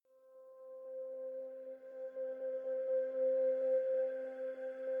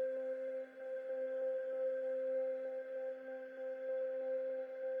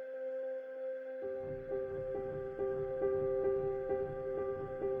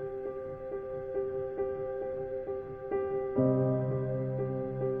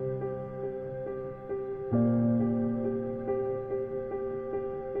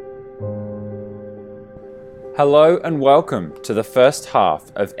Hello and welcome to the first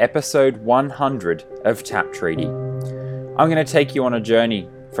half of episode 100 of Tap Treaty. I'm going to take you on a journey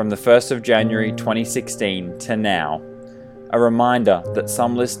from the 1st of January 2016 to now. A reminder that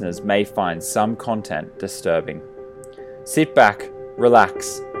some listeners may find some content disturbing. Sit back,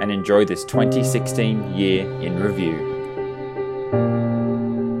 relax, and enjoy this 2016 year in review.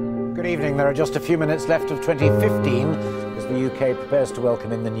 Good evening. There are just a few minutes left of 2015 as the UK prepares to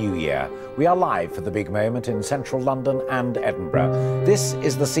welcome in the new year. We are live for the big moment in central London and Edinburgh. This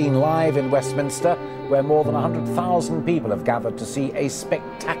is the scene live in Westminster, where more than 100,000 people have gathered to see a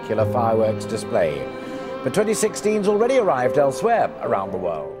spectacular fireworks display. But 2016's already arrived elsewhere around the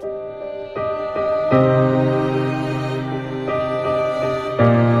world.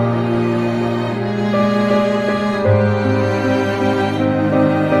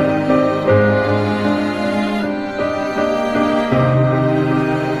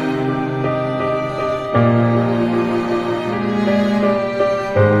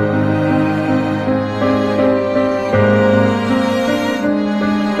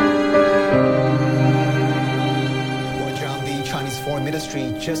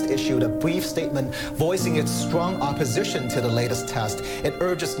 Just issued a brief statement voicing its strong opposition to the latest test. It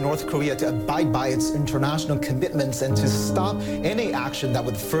urges North Korea to abide by its international commitments and to stop any action that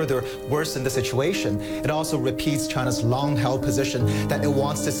would further worsen the situation. It also repeats China's long-held position that it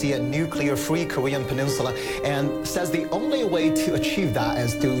wants to see a nuclear-free Korean peninsula and says the only way to achieve that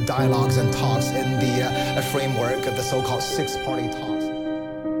is through dialogues and talks in the framework of the so-called six-party talks.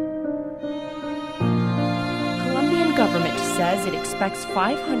 Government says it expects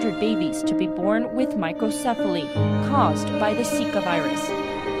 500 babies to be born with microcephaly caused by the Zika virus.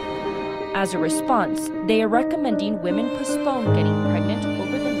 As a response, they are recommending women postpone getting pregnant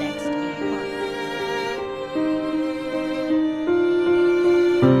over the next 8 months.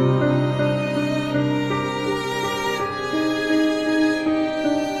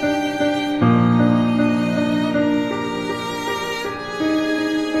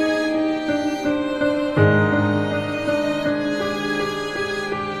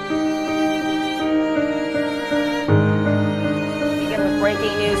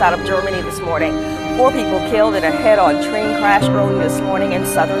 Out of Germany this morning. 4 people killed in a head-on train crash early this morning in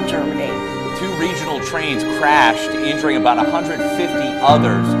southern Germany. 2 regional trains crashed, injuring about 150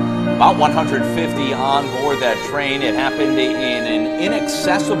 others. About 150 on board that train. It happened in an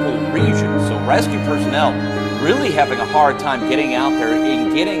inaccessible region, so rescue personnel really having a hard time getting out there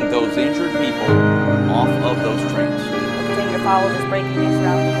and getting those injured people off of those trains. We'll continue to follow this breaking news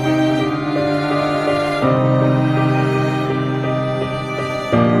throughout the morning.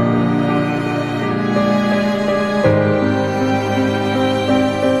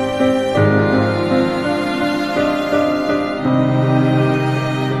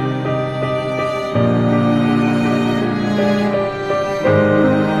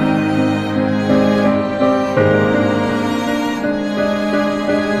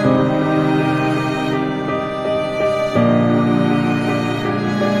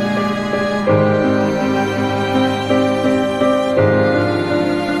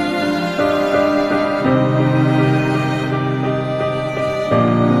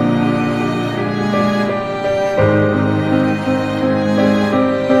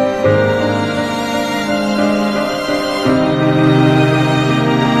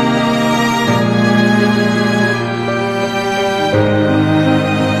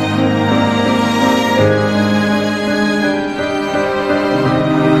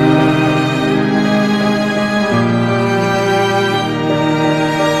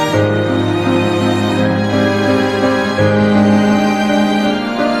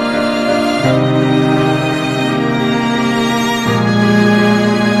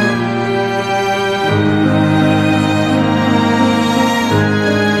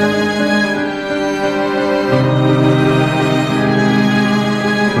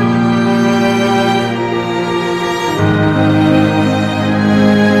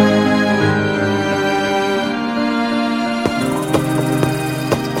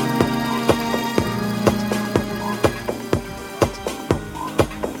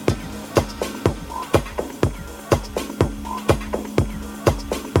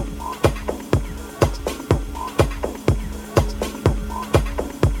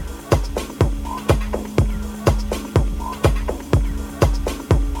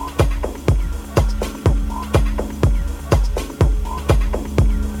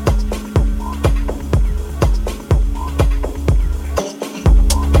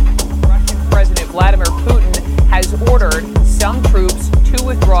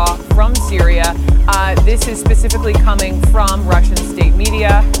 This is specifically coming from Russian state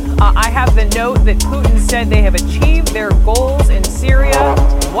media. I have the note that Putin said they have achieved their goals in Syria.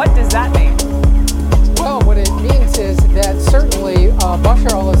 What does that mean? Well, what it means is that certainly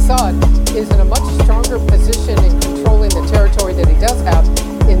Bashar al-Assad is in a much stronger position in controlling the territory that he does have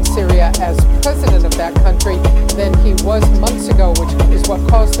in Syria as president of that country than he was months ago, which is what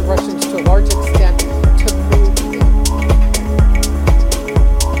caused the Russians to a large extent to move in.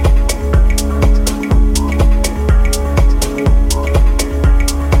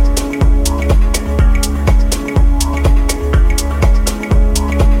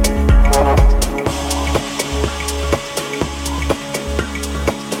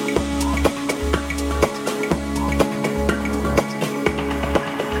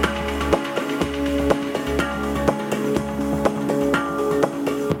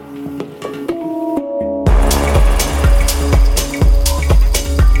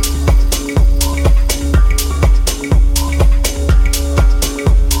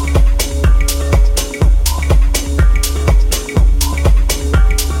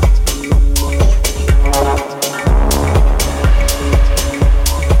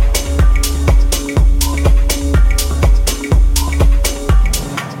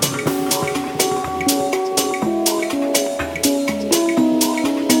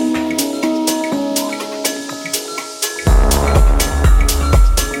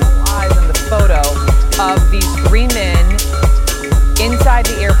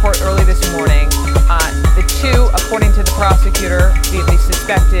 Early this morning. The two, according to the prosecutor, the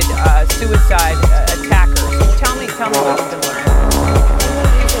suspected suicide attackers. Tell me what you've been learning.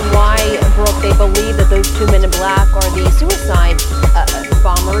 The reason why, Brooke, they believe that those two men in black are the suicide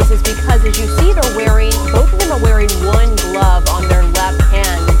bombers is because, as you see, both of them are wearing one glove on their left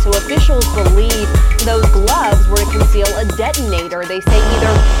hand. And so officials believe those gloves were to conceal a detonator. They say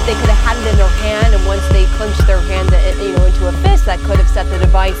either they could have had it in their hand, and once they clenched their hand, into a fist, that could have set the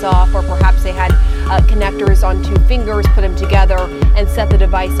device off, or perhaps they had connectors on two fingers, put them together, and set the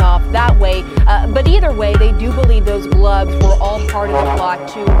device off that way. But either way, they do believe those gloves were all part of the plot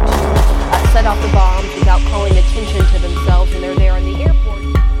to set off the bombs without calling attention to themselves when they're there in the airport.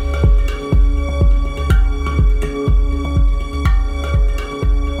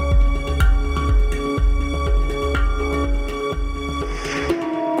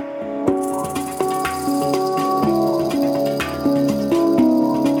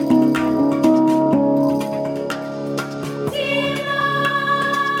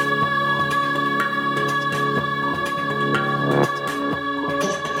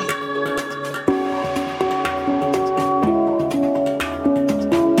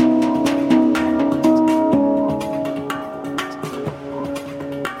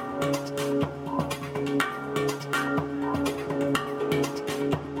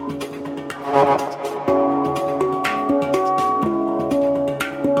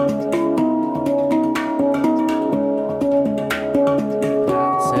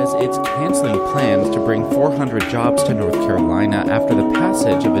 Plans to bring 400 jobs to North Carolina after the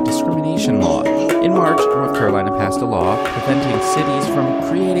passage of a discrimination law. In March, North Carolina passed a law preventing cities from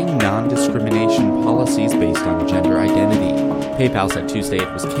creating non-discrimination policies based on gender identity. PayPal said Tuesday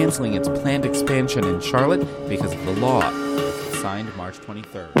it was canceling its planned expansion in Charlotte because of the law. It was signed March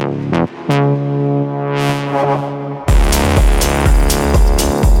 23rd.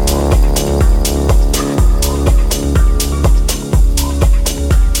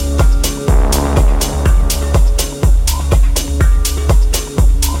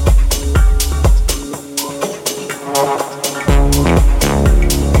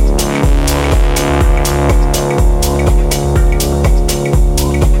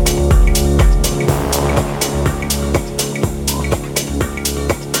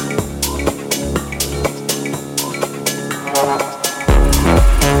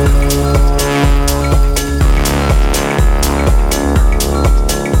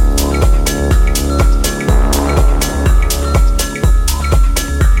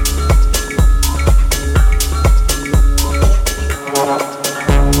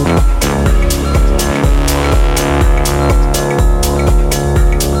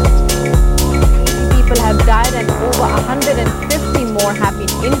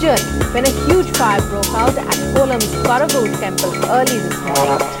 When a huge fire broke out at Kolam's Paravu temple early this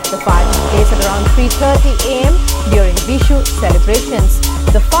morning. The fire took place at around 3:30 a.m. during Vishu celebrations.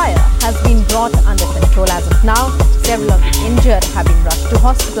 The fire has been brought under control as of now. Several of the injured have been rushed to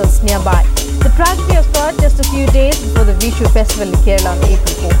hospitals nearby. The tragedy occurred just a few days before the Vishu festival in Kerala on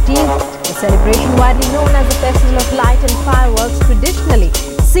April 14th. The celebration, widely known as the Festival of Light and Fireworks, traditionally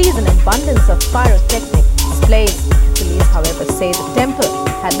sees an abundance of pyrotechnic displays. Police, however, say the temple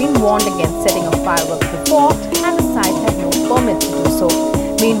had had been warned against setting off fireworks before, and the site had no permit to do so.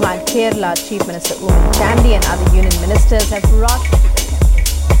 Meanwhile, Kerala Chief Minister Umman Chandy and other union ministers have rushed to the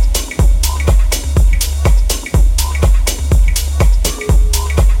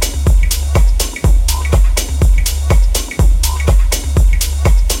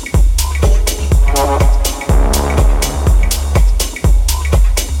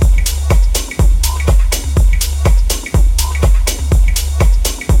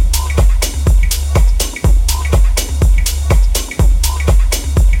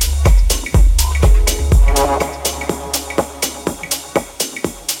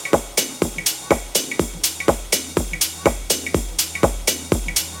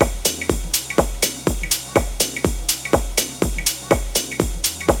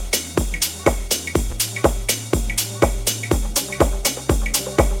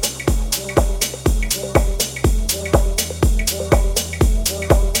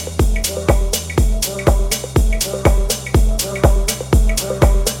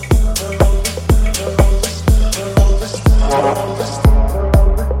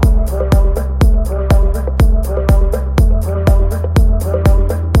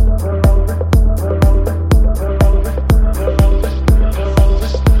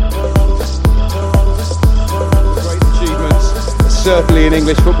certainly in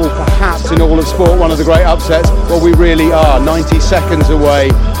English football, perhaps in all of sport, one of the great upsets. Well, we really are 90 seconds away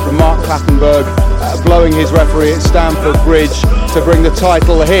from Mark Clattenburg blowing his referee at Stamford Bridge to bring the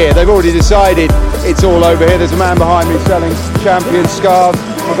title here. They've already decided it's all over here. There's a man behind me selling champion scarves.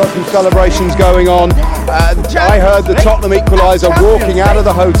 We've got some celebrations going on. I heard the Tottenham equaliser walking out of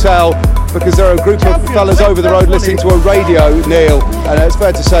the hotel because there are a group of fellas over the road listening to a radio, Neil, and it's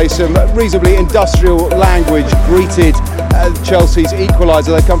fair to say some reasonably industrial language greeted Chelsea's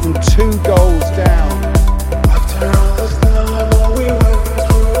equaliser. They come from 2 goals down.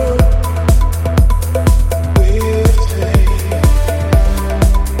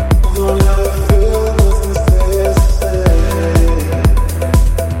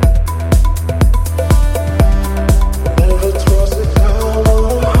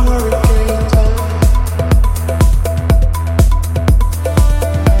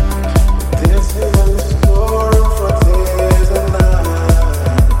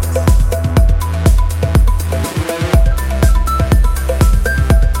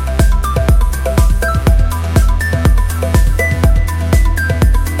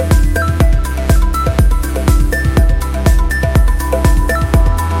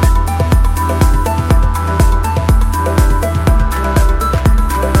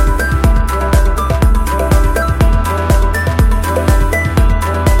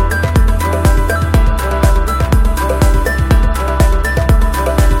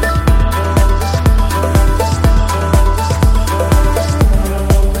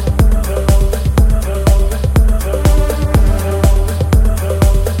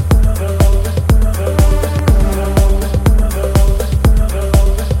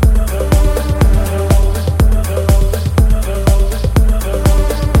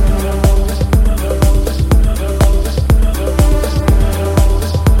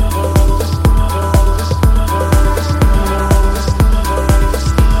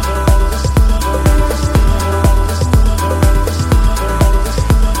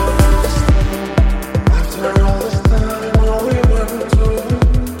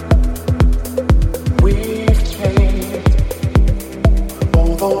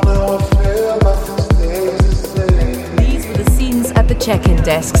 check-in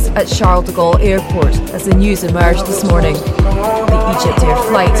desks at Charles de Gaulle Airport as the news emerged this morning. The EgyptAir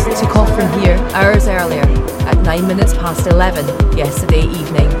flight took off from here hours earlier at 11:09 yesterday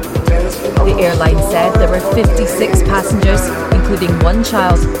evening. The airline said there were 56 passengers, including 1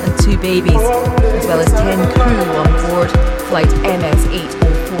 child and 2 babies, as well as 10 crew on board flight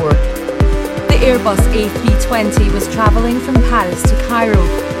MS-804. The Airbus A320 was travelling from Paris to Cairo.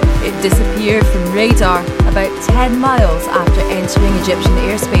 It disappeared from radar about 10 miles after entering Egyptian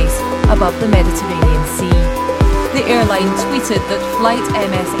airspace above the Mediterranean Sea. The airline tweeted that flight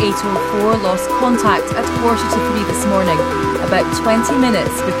MS-804 lost contact at 2:45 this morning, about 20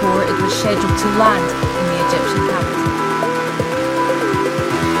 minutes before it was scheduled to land in the Egyptian capital.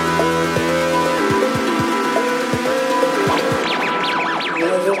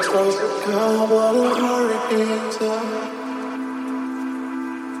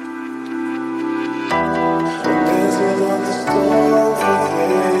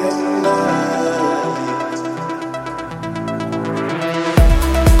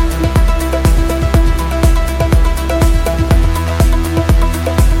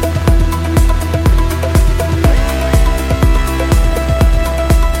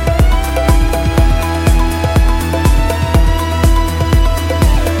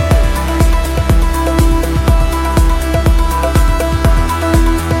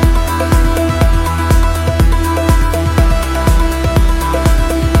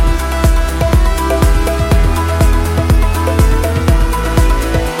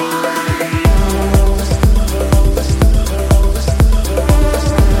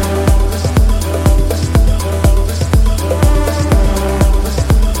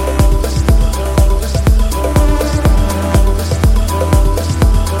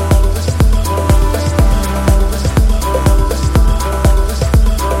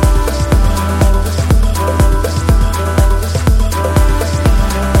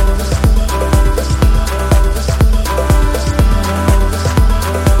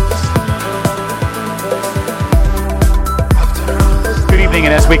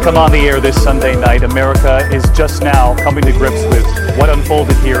 evening, and as we come on the air this Sunday night, America is just now coming to grips with what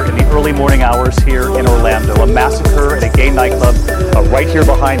unfolded here in the early morning hours here in Orlando. A massacre at a gay nightclub right here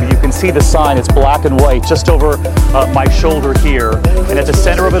behind me. You can see the sign, it's black and white, just over my shoulder here. And at the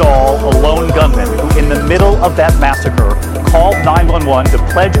center of it all, a lone gunman who, in the middle of that massacre, called 911 to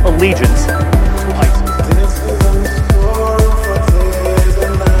pledge allegiance to ISIS.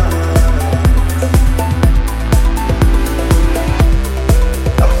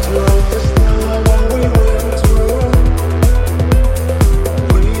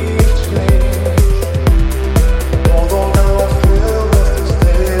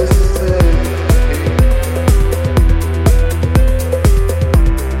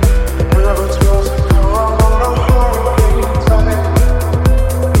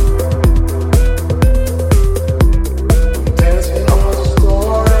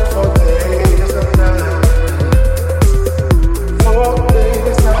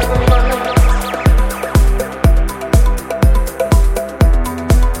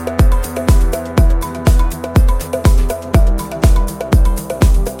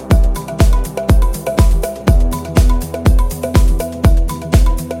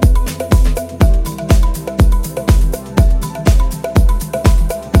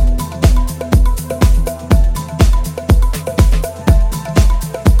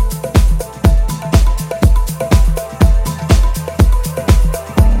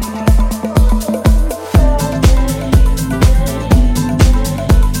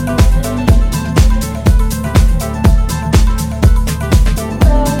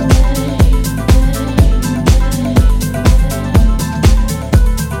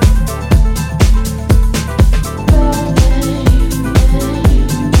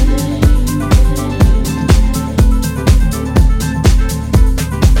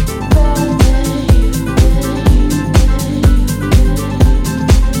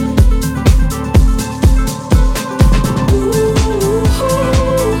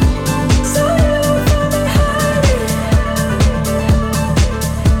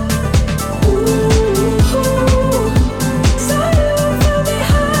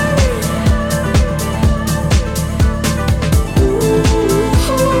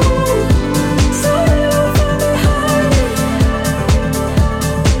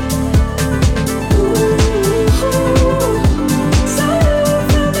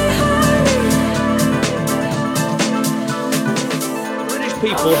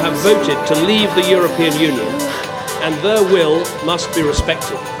 People have voted to leave the European Union, and their will must be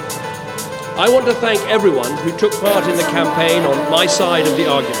respected. I want to thank everyone who took part in the campaign on my side of the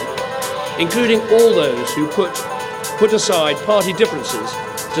argument, including all those who put aside party differences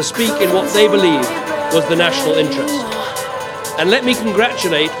to speak in what they believed was the national interest. And let me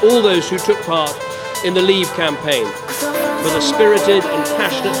congratulate all those who took part in the Leave campaign for the spirited and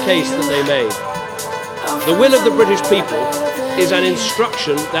passionate case that they made. The will of the British people is an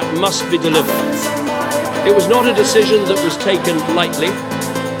instruction that must be delivered. It was not a decision that was taken lightly,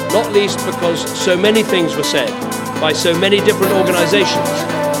 not least because so many things were said by so many different organisations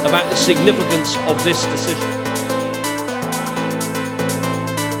about the significance of this decision.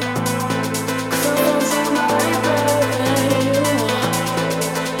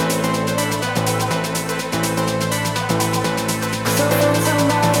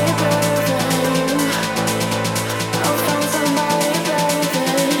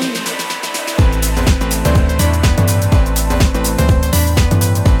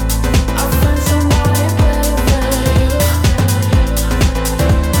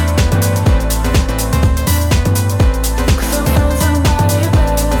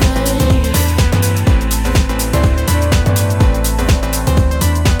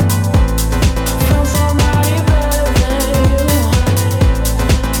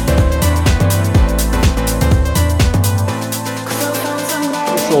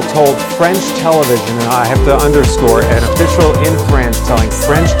 Told French television, and I have to underscore, an official in France telling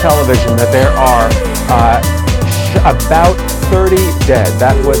French television that there are about 30 dead.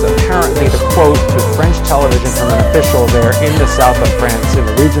 That was apparently the quote to French television from an official there in the south of France, in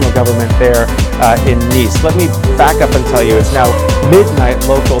the regional government there in Nice. Let me back up and tell you, it's now midnight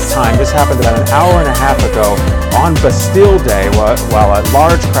local time. This happened about an hour and a half ago on Bastille Day, while a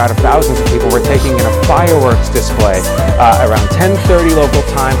large crowd of thousands of people were taking in a fireworks display. Around 10:30 local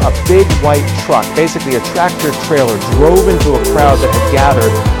time, a big white truck, basically a tractor trailer, drove into a crowd that had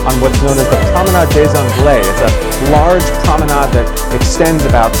gathered on what's known as the Promenade des Anglais. It's a large promenade that extends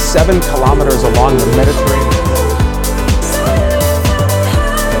about 7 kilometers along the Mediterranean.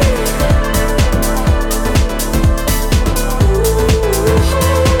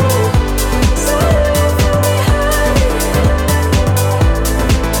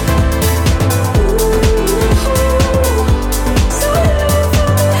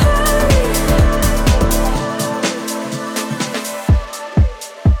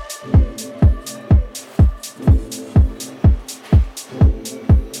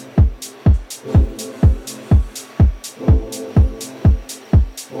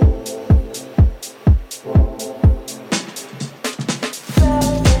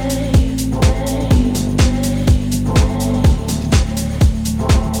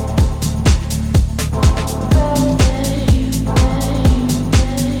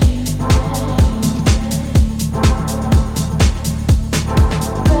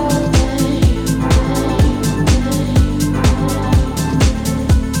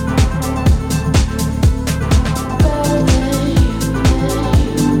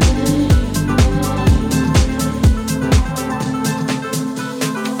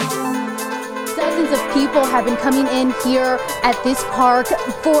 coming in here at this park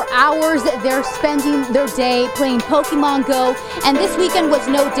for hours. They're spending their day playing Pokemon Go, and this weekend was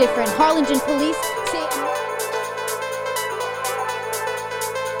no different. Harlingen police say...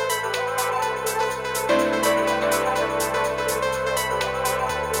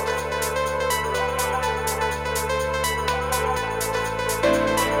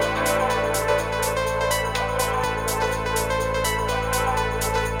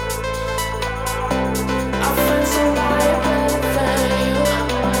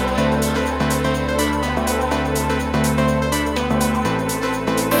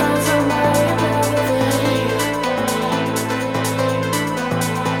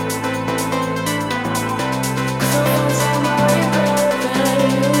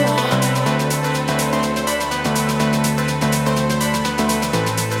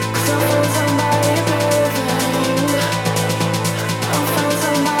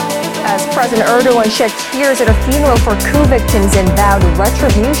 President Erdogan shed tears at a funeral for coup victims and vowed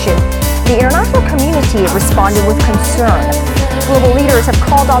retribution. The international community responded with concern. Global leaders have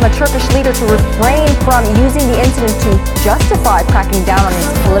called on the Turkish leader to refrain from using the incident to justify cracking down on his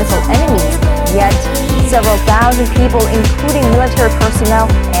political enemies. Yet, several thousand people, including military personnel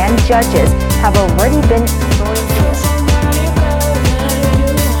and judges, have already been thrown into it.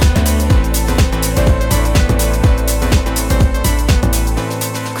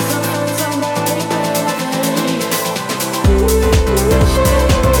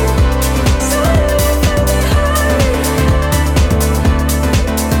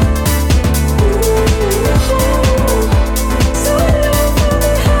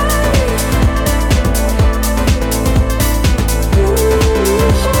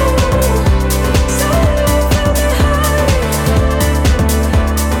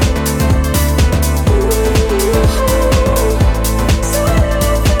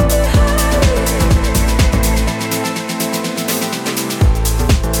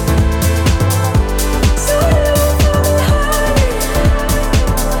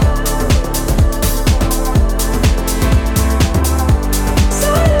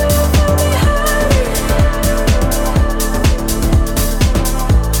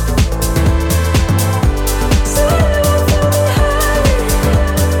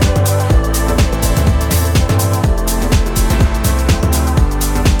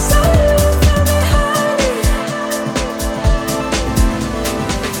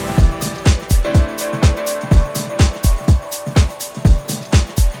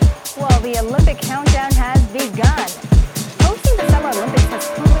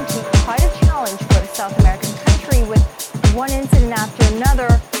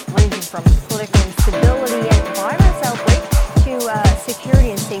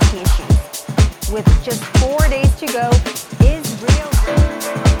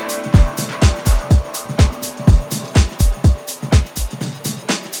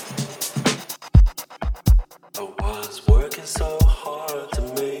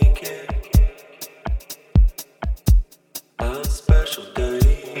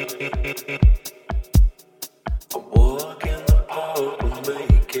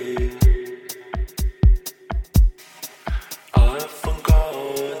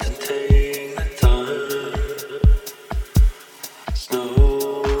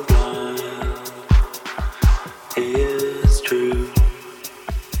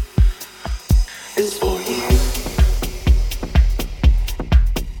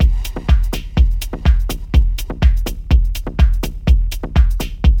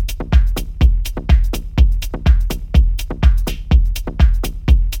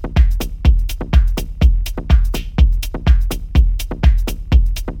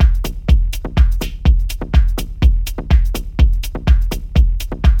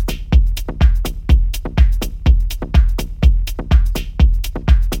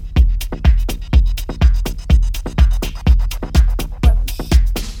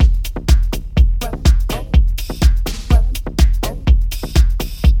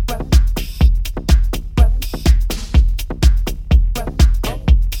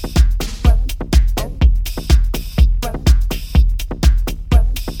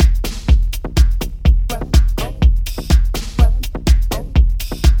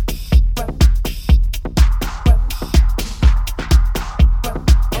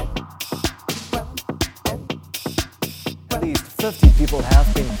 At least 50 people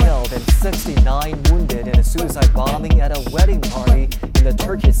have been killed and 69 wounded in a suicide bombing at a wedding party in the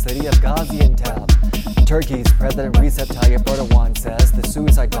Turkish city of Gaziantep. Turkey's President Recep Tayyip Erdogan says the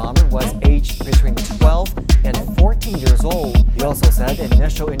suicide bomber was aged between 12 and 14 19 years old. He also said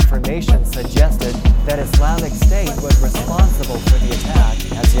initial information suggested that Islamic State was responsible for the attack.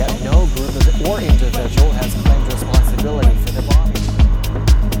 As yet, no group or individual has claimed responsibility for the bombing.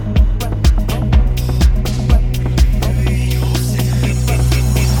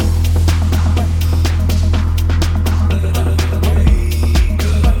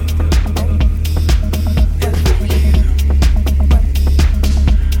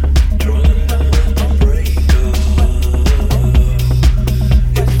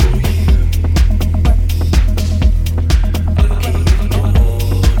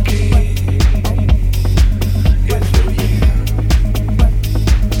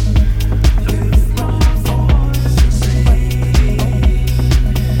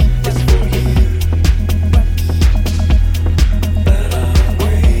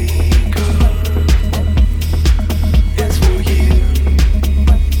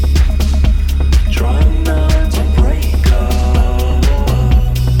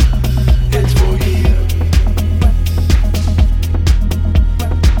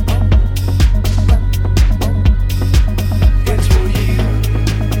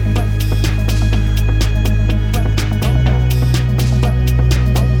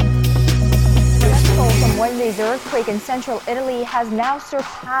 In central Italy has now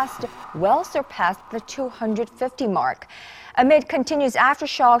surpassed the 250 mark. Amid continuous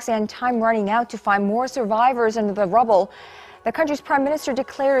aftershocks and time running out to find more survivors under the rubble, the country's prime minister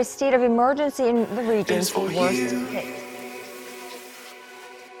declared a state of emergency in the regions worst hit.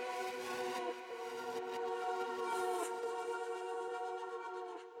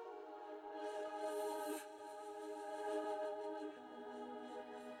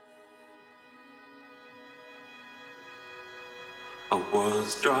 I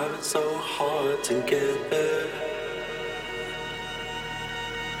was driving so hard to get there.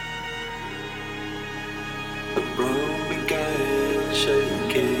 The road began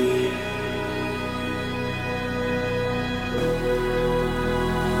shaking.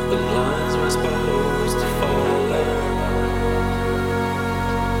 The lines were supposed to follow.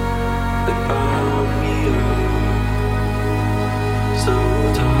 They found me up, so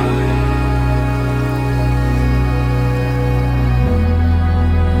tired.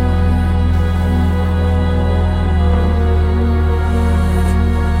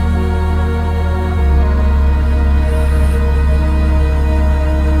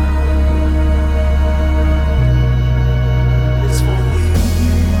 It's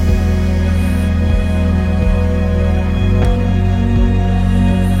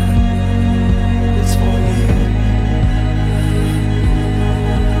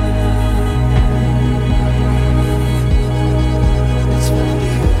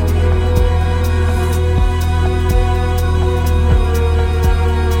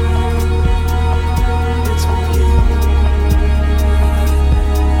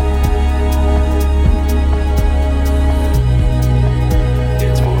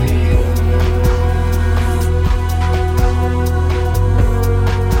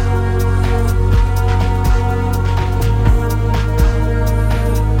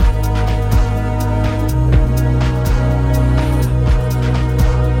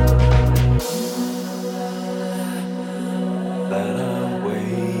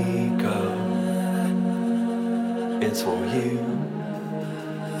for you.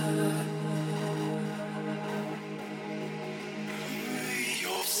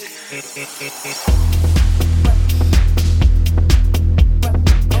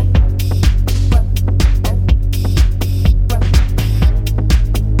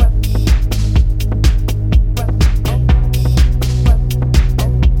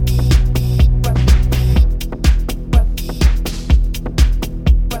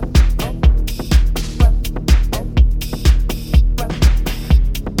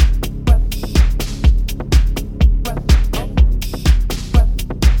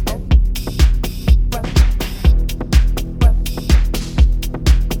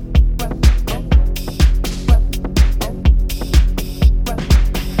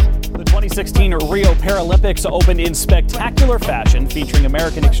 Rio Paralympics opened in spectacular fashion, featuring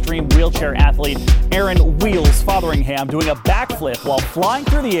American extreme wheelchair athlete Aaron Wheels Fotheringham doing a backflip while flying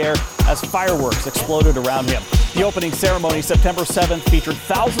through the air as fireworks exploded around him. The opening ceremony, September 7th, featured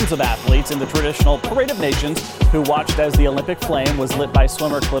thousands of athletes in the traditional Parade of Nations who watched as the Olympic flame was lit by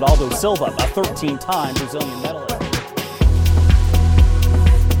swimmer Clodoaldo Silva, a 13-time Brazilian medalist.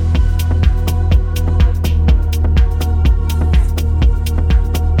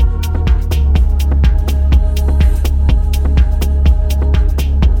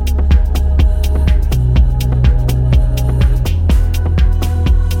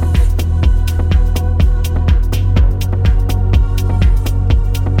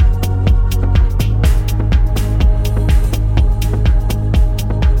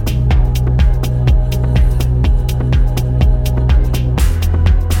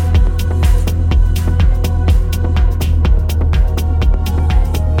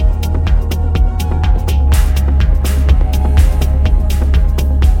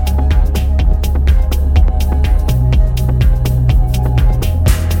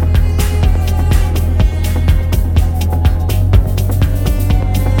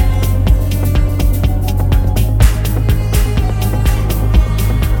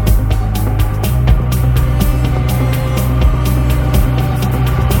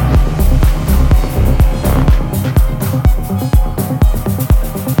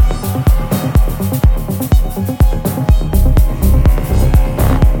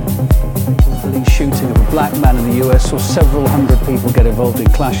 several hundred people get involved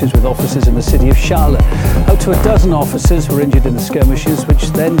in clashes with officers in the city of Charlotte. Up to a dozen officers were injured in the skirmishes, which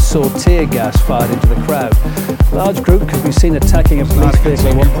then saw tear gas fired into the crowd. A large group could be seen attacking a police vehicle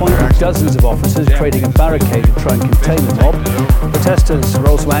at one point, with dozens of officers creating a barricade to try and contain the mob. Protesters are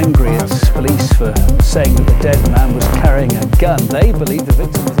also angry at police for saying that the dead man was carrying a gun. They believe the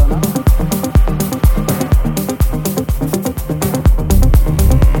victim was unarmed.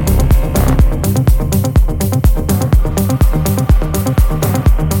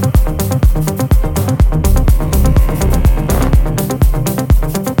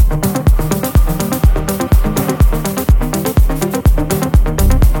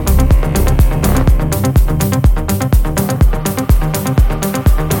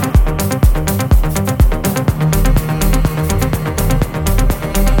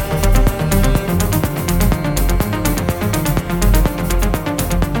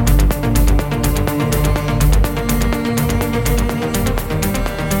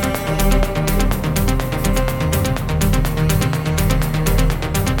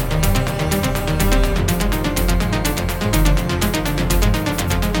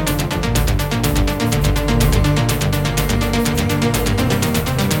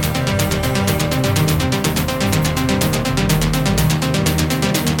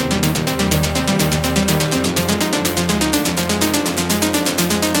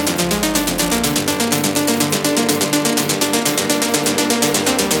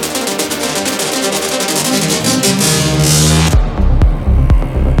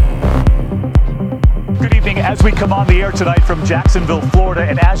 As we come on the air tonight from Jacksonville, Florida,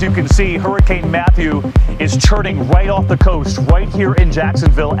 and as you can see, Hurricane Matthew is churning right off the coast, right here in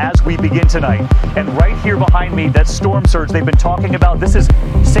Jacksonville as we begin tonight. And right here behind me, that storm surge they've been talking about, this is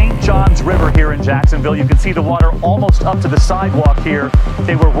St. Johns River here in Jacksonville. You can see the water almost up to the sidewalk here.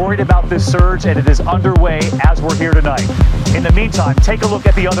 They were worried about this surge, and it is underway as we're here tonight. In the meantime, take a look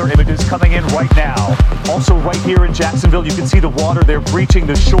at the other images coming in right now. Also right here in Jacksonville, you can see the water there breaching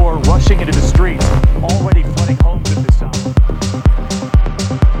the shore, rushing into the streets, already flooding homes at this time.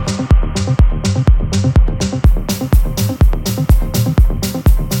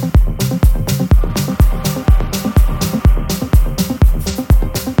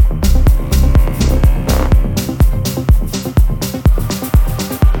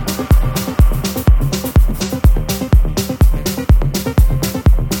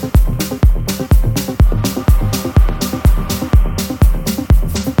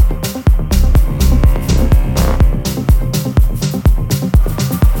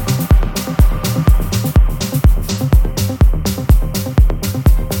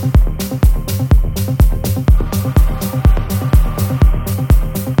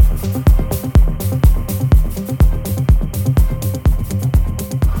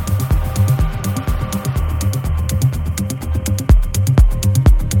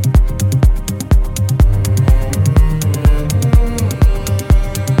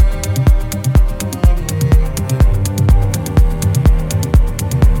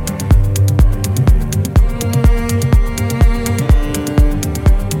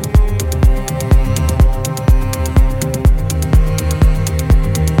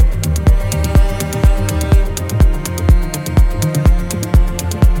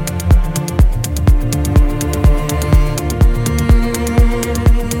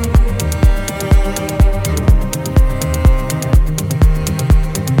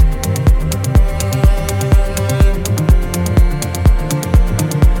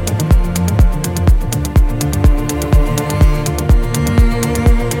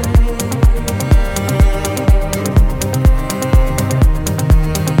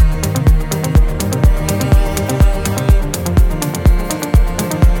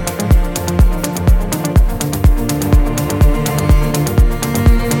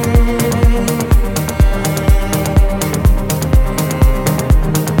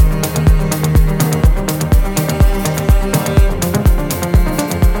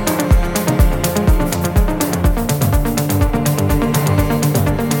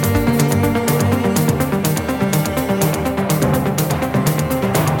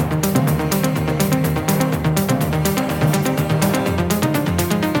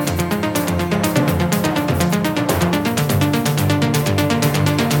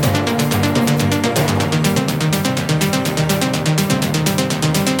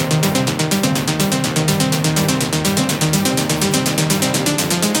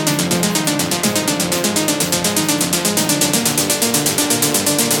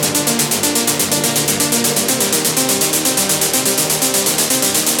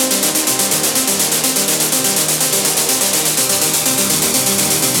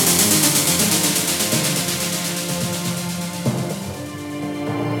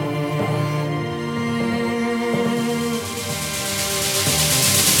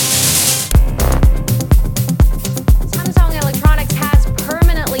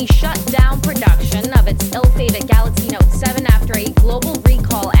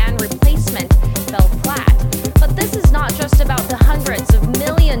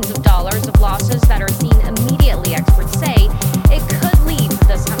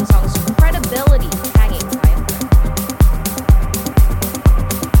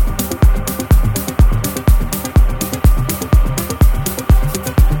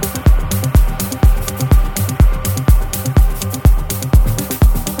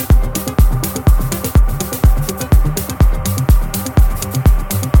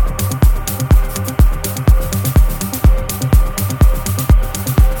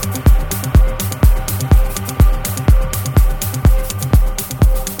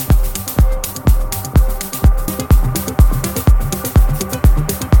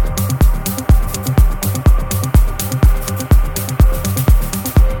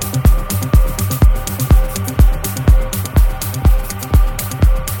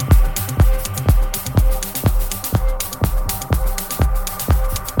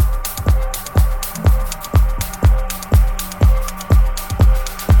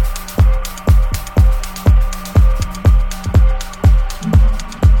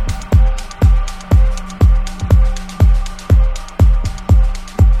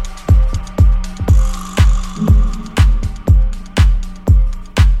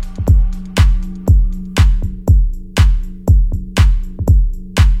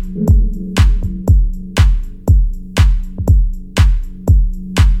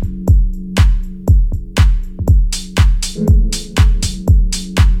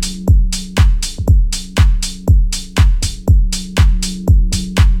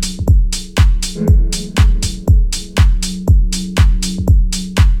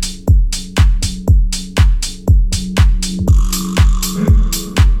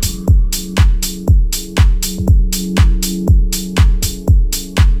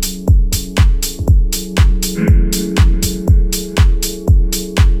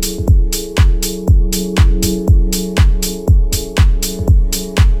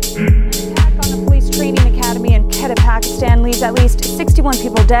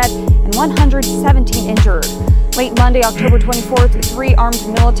 dead and 117 injured. Late Monday, October 24th, 3 armed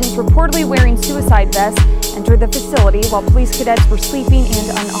militants reportedly wearing suicide vests entered the facility while police cadets were sleeping and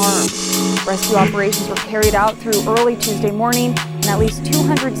unarmed. Rescue operations were carried out through early Tuesday morning, and at least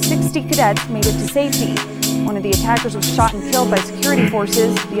 260 cadets made it to safety. One of the attackers was shot and killed by security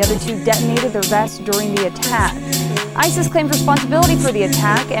forces. The other 2 detonated their vests during the attack. ISIS claimed responsibility for the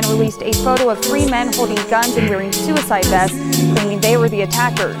attack and released a photo of 3 men holding guns and wearing suicide vests, claiming they were the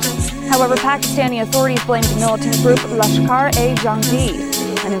attackers. However, Pakistani authorities blamed the militant group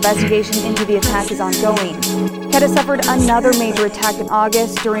Lashkar-e-Jhangvi. An investigation into the attack is ongoing. Quetta suffered another major attack in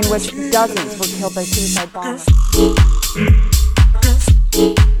August, during which dozens were killed by suicide bombers.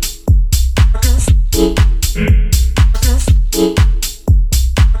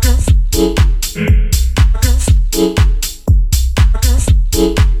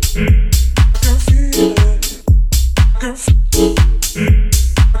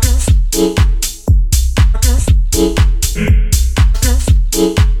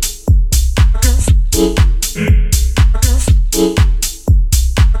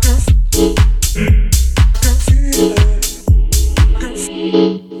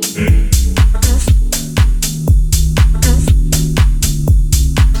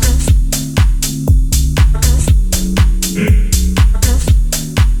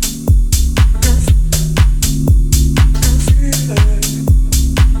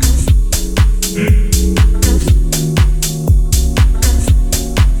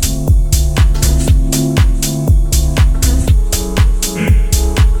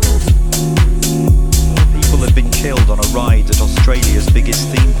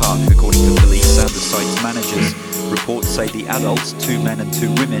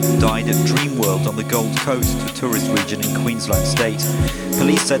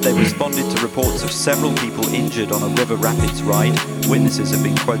 Said they responded to reports of several people injured on a River Rapids ride. Witnesses have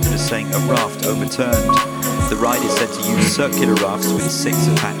been quoted as saying a raft overturned. The ride is said to use circular rafts with 6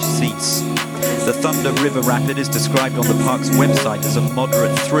 attached seats. The Thunder River Rapid is described on the park's website as a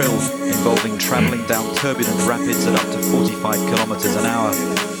moderate thrill involving travelling down turbulent rapids at up to 45 kilometers an hour.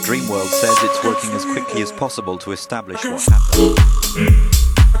 Dreamworld says it's working as quickly as possible to establish what happened.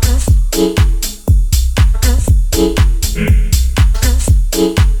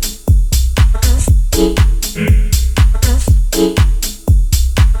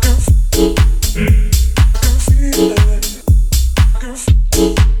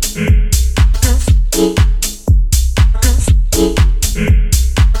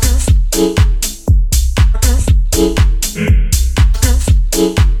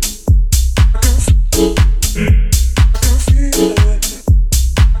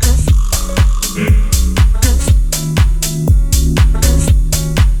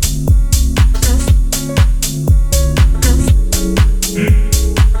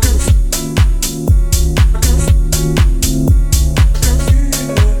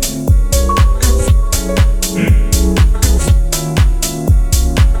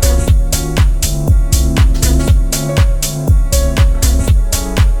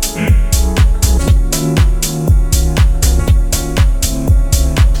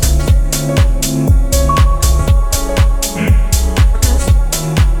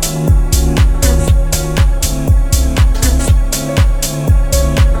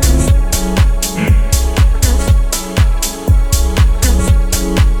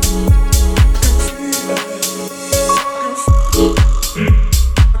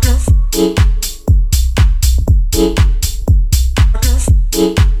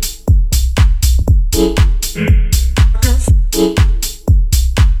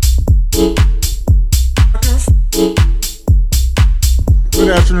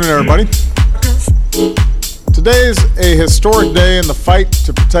 Today is a historic day in the fight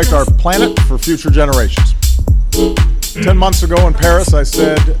to protect our planet for future generations. 10 months ago in Paris, I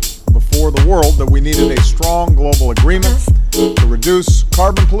said before the world that we needed a strong global agreement to reduce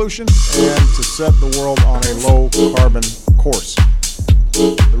carbon pollution and to set the world on a low carbon course.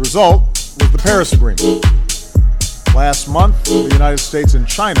 The result was the Paris Agreement. Last month, the United States and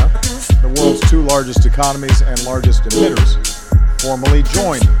China, the world's 2 largest economies and largest emitters, formally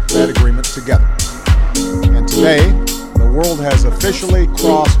joined that agreement together. And today, the world has officially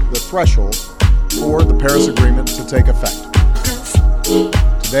crossed the threshold for the Paris Agreement to take effect.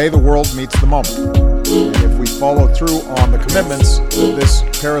 Today, the world meets the moment. And if we follow through on the commitments that this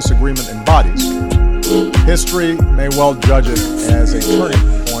Paris Agreement embodies, history may well judge it as a turning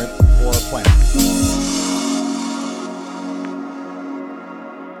point for our planet.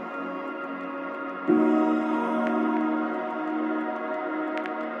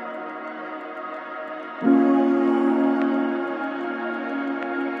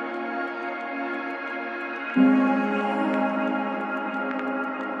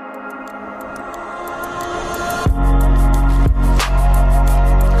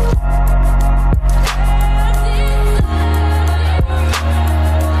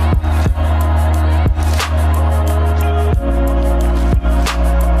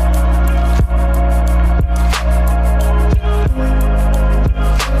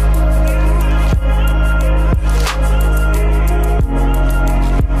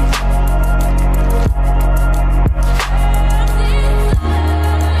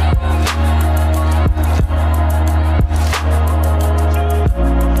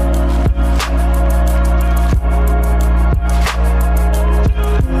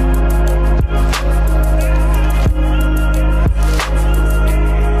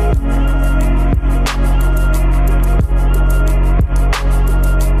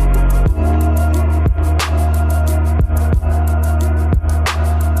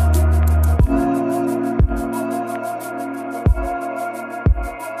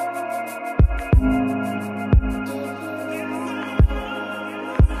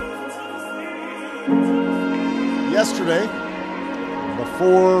 yesterday,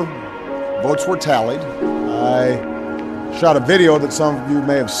 before votes were tallied, I shot a video that some of you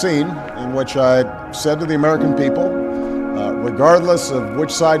may have seen in which I said to the American people, regardless of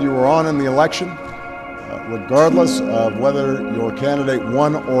which side you were on in the election, regardless of whether your candidate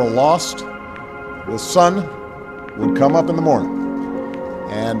won or lost, the sun would come up in the morning.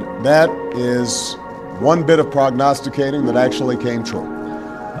 And that is one bit of prognosticating that actually came true.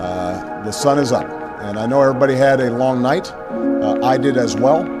 The sun is up. And I know everybody had a long night. I did as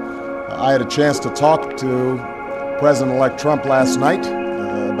well. I had a chance to talk to President-elect Trump last night,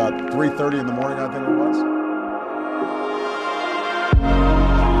 about 3:30 in the morning, I think it was.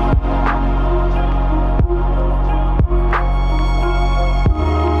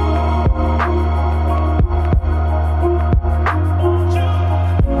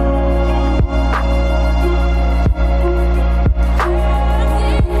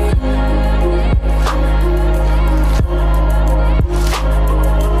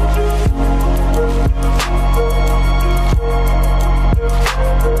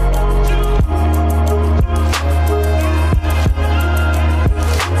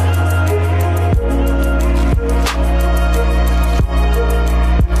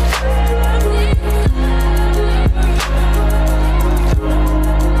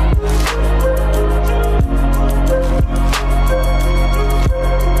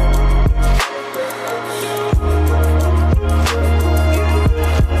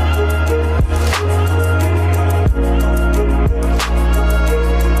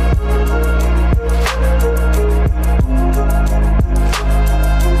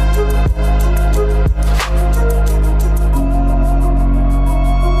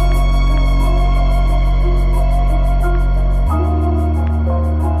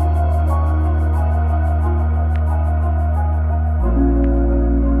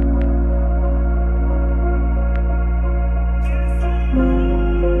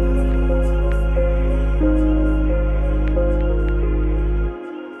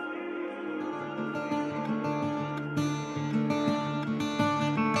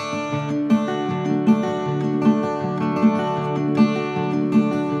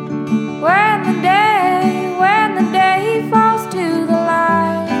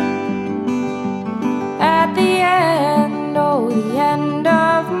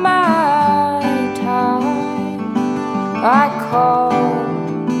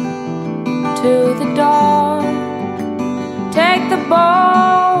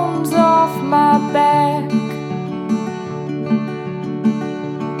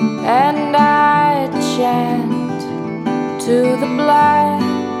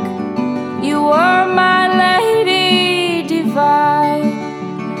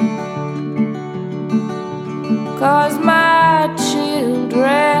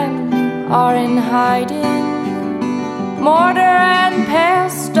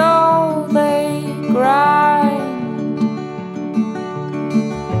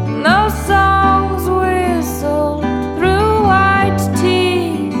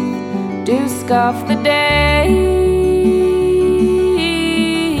 Scuff the days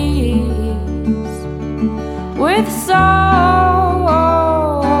with songs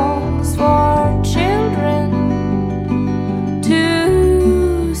for children to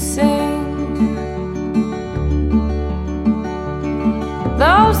sing.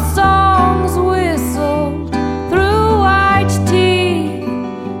 Those songs whistled through white teeth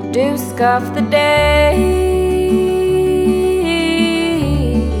do scuff the days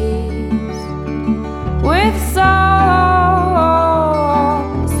with songs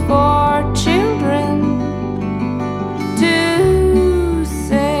for children to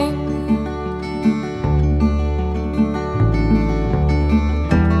sing.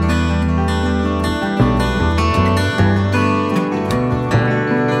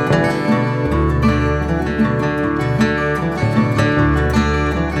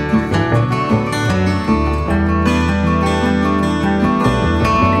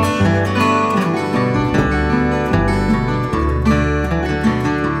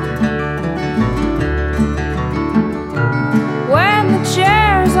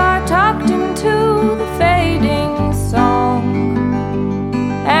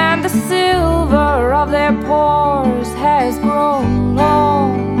 Pores has grown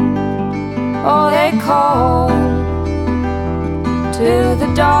long. Oh, they call to the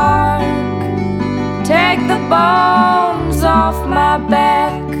dark, take the bones off my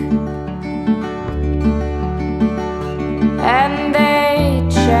back, and they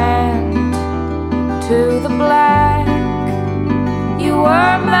chant to the black, you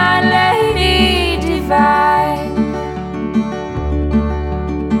were my lady divine,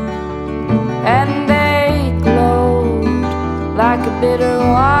 and they glow bitter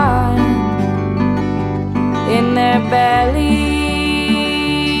wine in their bellies.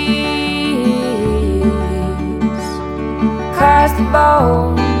 Cause the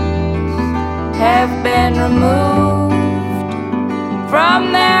bones have been removed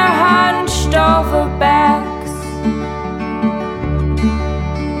from their hunched over backs,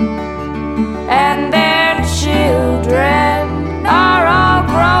 and their children are all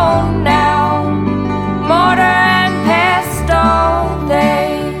grown now. Mortar and pestle they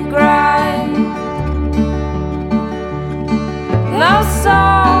grind. Those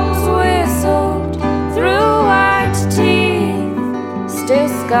songs whistled through white teeth still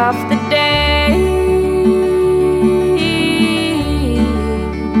scoff the days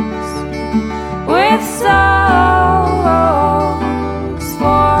with songs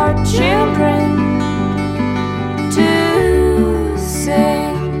for children to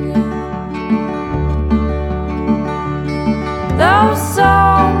sing. Those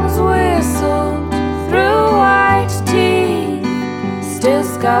songs whistled through white teeth still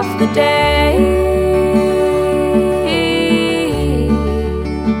scoff the days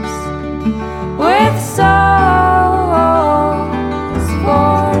with songs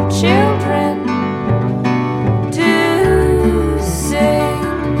for children to sing.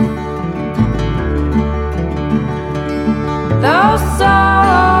 Those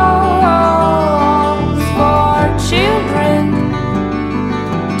songs for children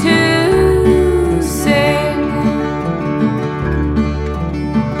to sing.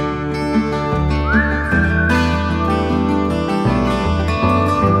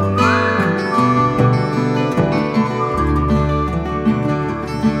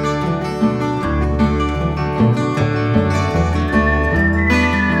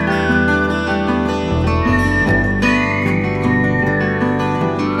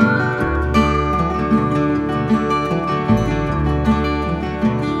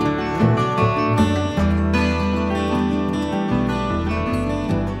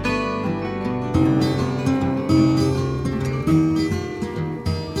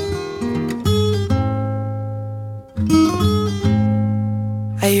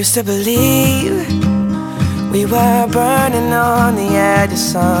 I used to believe we were burning on the edge of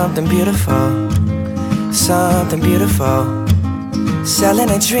something beautiful, something beautiful. Selling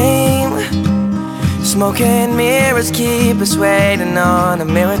a dream, smoking mirrors keep us waiting on a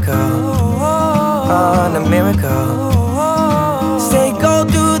miracle, on a miracle. Stay go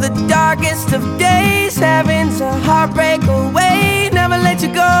through the darkest of days, heaven's a heartbreak away. Never let you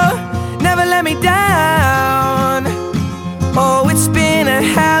go, never let me down. Oh, it's been a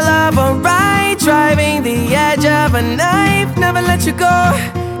hell of a ride, driving the edge of a knife. Never let you go,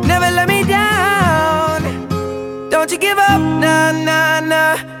 never let me down. Don't you give up, nah, nah,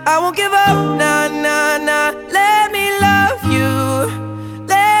 nah. I won't give up, nah, nah, nah. Let me love you,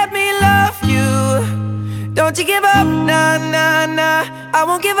 let me love you. Don't you give up, nah, nah, nah. I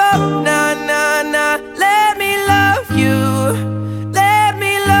won't give up, nah, nah, nah. Let me love you, let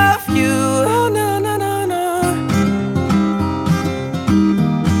me love you. Oh, no, no, no, no.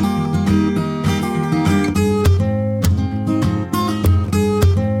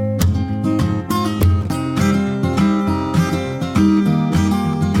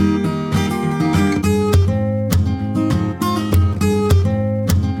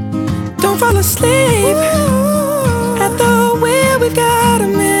 Don't fall asleep at the wheel. We've got a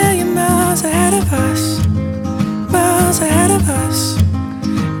million miles ahead of us, miles ahead of us.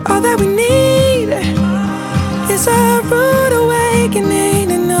 All that we need is a rude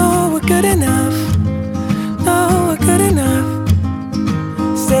awakening, and know we're good enough, know we're good enough.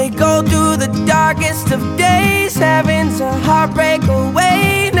 Stay go through the darkest of days, heaven's a heartbreak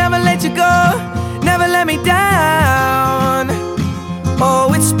away. Never let you go, never let me down.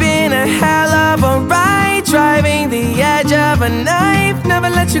 Oh, it's been a hell of a ride, driving the edge of a knife. Never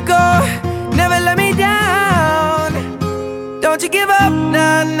let you go, never let me down. Don't you give up,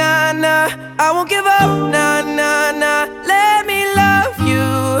 nah, nah, nah. I won't give up, nah, nah, nah. Let me love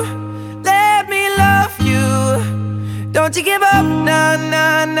you, let me love you. Don't you give up, nah,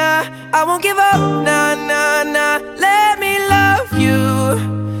 nah, nah. I won't give up, nah, nah, nah. Let me love you,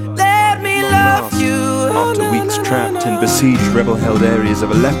 let me love you. After weeks trapped in besieged rebel-held areas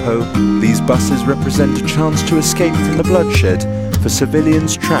of Aleppo, these buses represent a chance to escape from the bloodshed for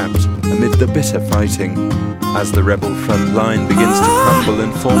civilians trapped amid the bitter fighting. As the rebel front line begins to crumble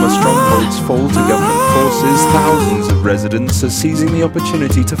and former strongholds fall to government forces, thousands of residents are seizing the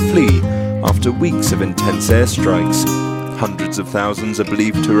opportunity to flee after weeks of intense airstrikes. Hundreds of thousands are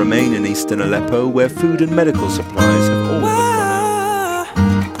believed to remain in eastern Aleppo, where food and medical supplies have all but run out.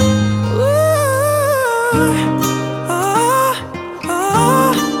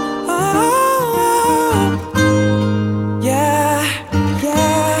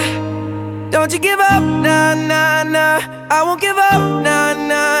 Don't you give up, nah, nah, nah. I won't give up, nah,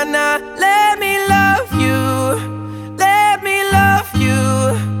 nah, nah. Let me love you, let me love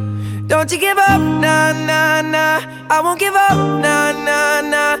you. Don't you give up, nah, nah, nah. I won't give up, nah, nah,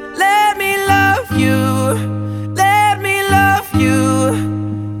 nah. Let me love you, let me love you.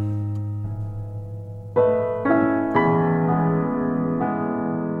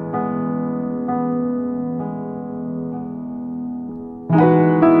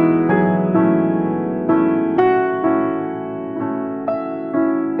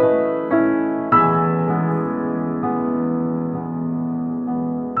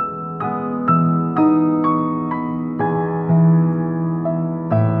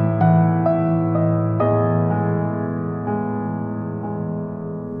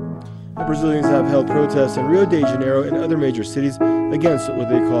 Brazilians have held protests in Rio de Janeiro and other major cities against what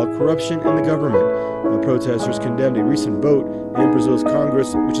they call corruption in the government. The protesters condemned a recent vote in Brazil's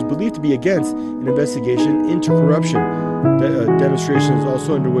Congress, which is believed to be against an investigation into corruption. Demonstrations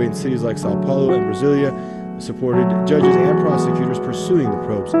also underway in cities like Sao Paulo and Brasilia, supported judges and prosecutors pursuing the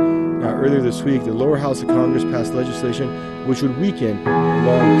probes. Now, earlier this week, the lower house of Congress passed legislation which would weaken a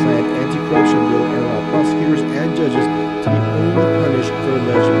long-planned anti-corruption bill and allow prosecutors and judges to be only punished for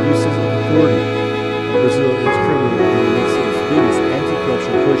alleged abuses of authority. Brazil is currently in the midst of its biggest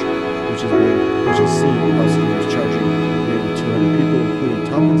anti-corruption push, which has seen prosecutors charging nearly 200 people, including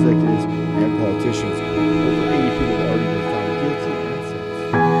top executives and politicians. Over 80 people have already been found guilty and sentenced.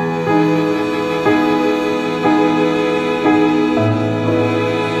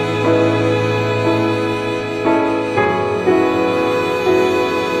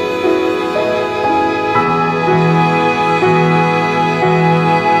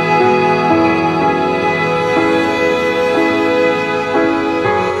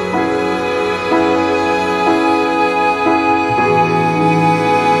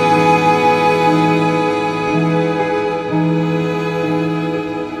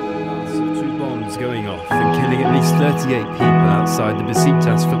 Outside the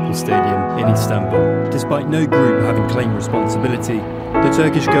Besiktas football stadium in Istanbul, despite no group having claimed responsibility. The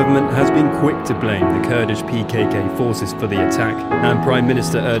Turkish government has been quick to blame the Kurdish PKK forces for the attack, and Prime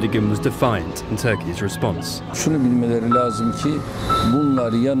Minister Erdogan was defiant in Turkey's response. Şunu bilmeleri lazım ki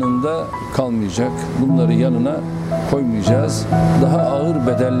bunlar yanında kalmayacak, bunları yanına koymayacağız, daha ağır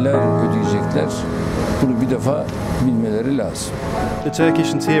bedeller ödeyecekler. Bunu bir defa bilmeleri lazım. The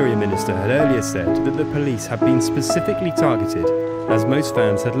Turkish Interior Minister had earlier said that the police had been specifically targeted, as most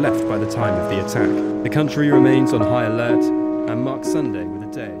fans had left by the time of the attack. The country remains on high alert and marks Sunday with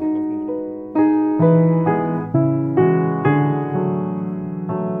a day of mourning.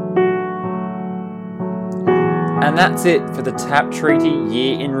 And that's it for the TAP Treaty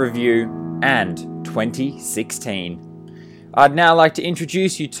Year in Review and 2016. I'd now like to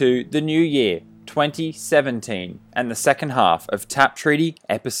introduce you to the new year, 2017, and the second half of TAP Treaty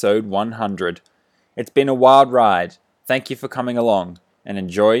episode 100. It's been a wild ride. Thank you for coming along, and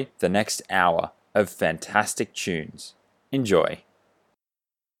enjoy the next hour of fantastic tunes. Enjoy.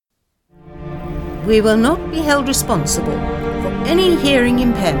 We will not be held responsible for any hearing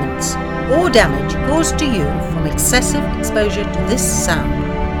impairments or damage caused to you from excessive exposure to this sound.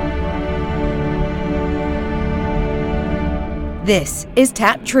 This is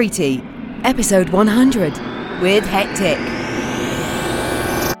TAP Treaty, episode 100, with Hectic.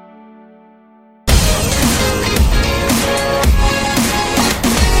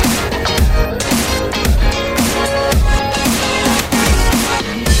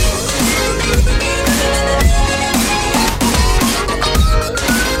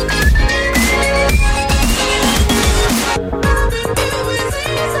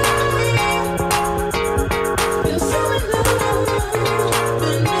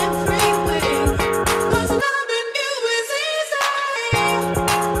 Cause loving you is easy.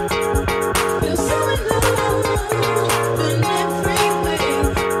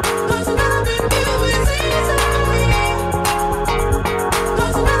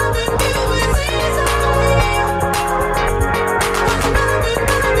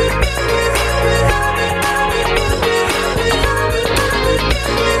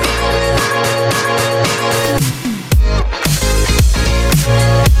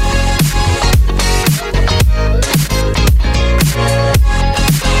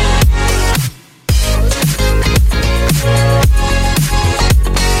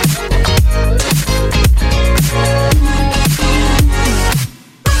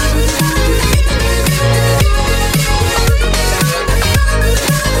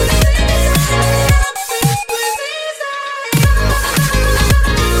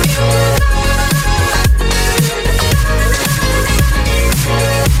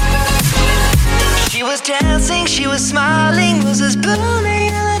 was dancing, she was smiling, roses blooming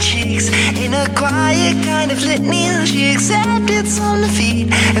in her cheeks. In a quiet kind of litany, she accepted some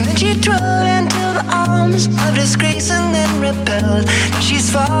defeat. And then she drove into the arms of disgrace and then rebelled. Now she's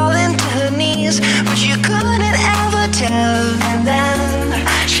fallen to her knees, but you couldn't ever tell. And then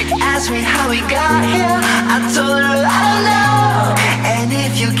she asked me how we got here. I told her I don't know. And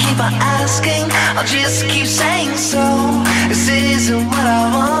if you keep on asking, I'll just keep saying so. This isn't what I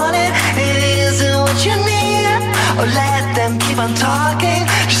wanted, it isn't what you need. Or let them keep on talking,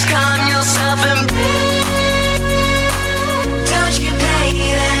 just calm yourself and breathe. Don't you pay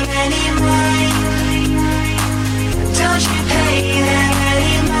them any mind. Don't you pay them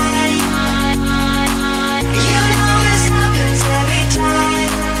any mind. You know this happens every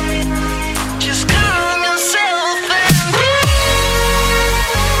time. Just calm yourself and breathe.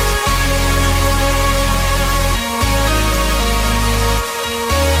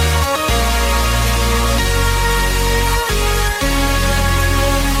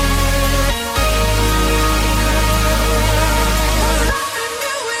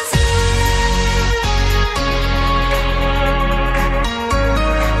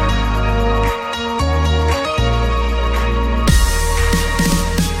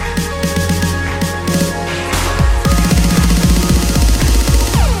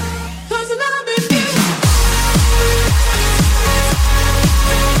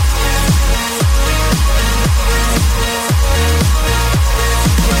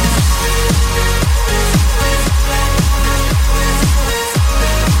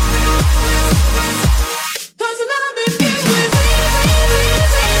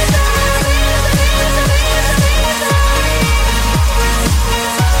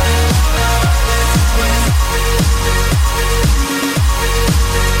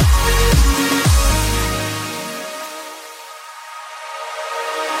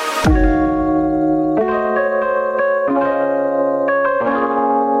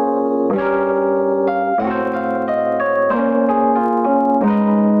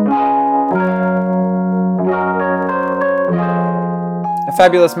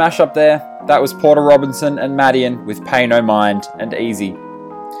 Fabulous mashup there. That was Porter Robinson and Madeon with Pay No Mind and Easy.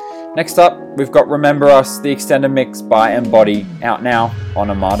 Next up, we've got Remember Us, the extended mix by Embody, out now on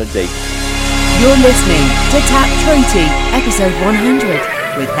Armada Deep. You're listening to Tap Treaty, episode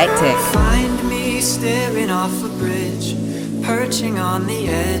 100, with Hectic. Find me staring off a bridge, perching on the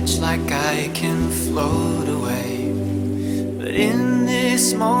edge like I can float away. But in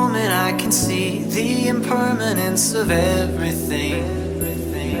this moment I can see the impermanence of everything.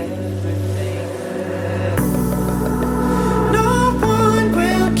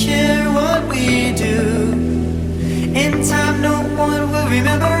 Care what we do. In time no one will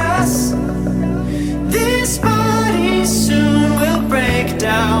remember us. This body soon will break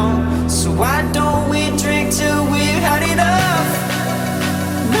down. So why don't we drink till we've had enough?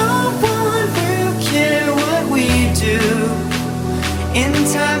 No one will care what we do. In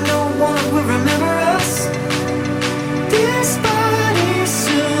time no one will remember us. This body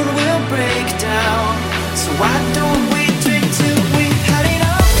soon will break down. So why don't we drink till we've had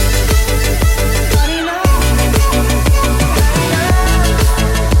enough?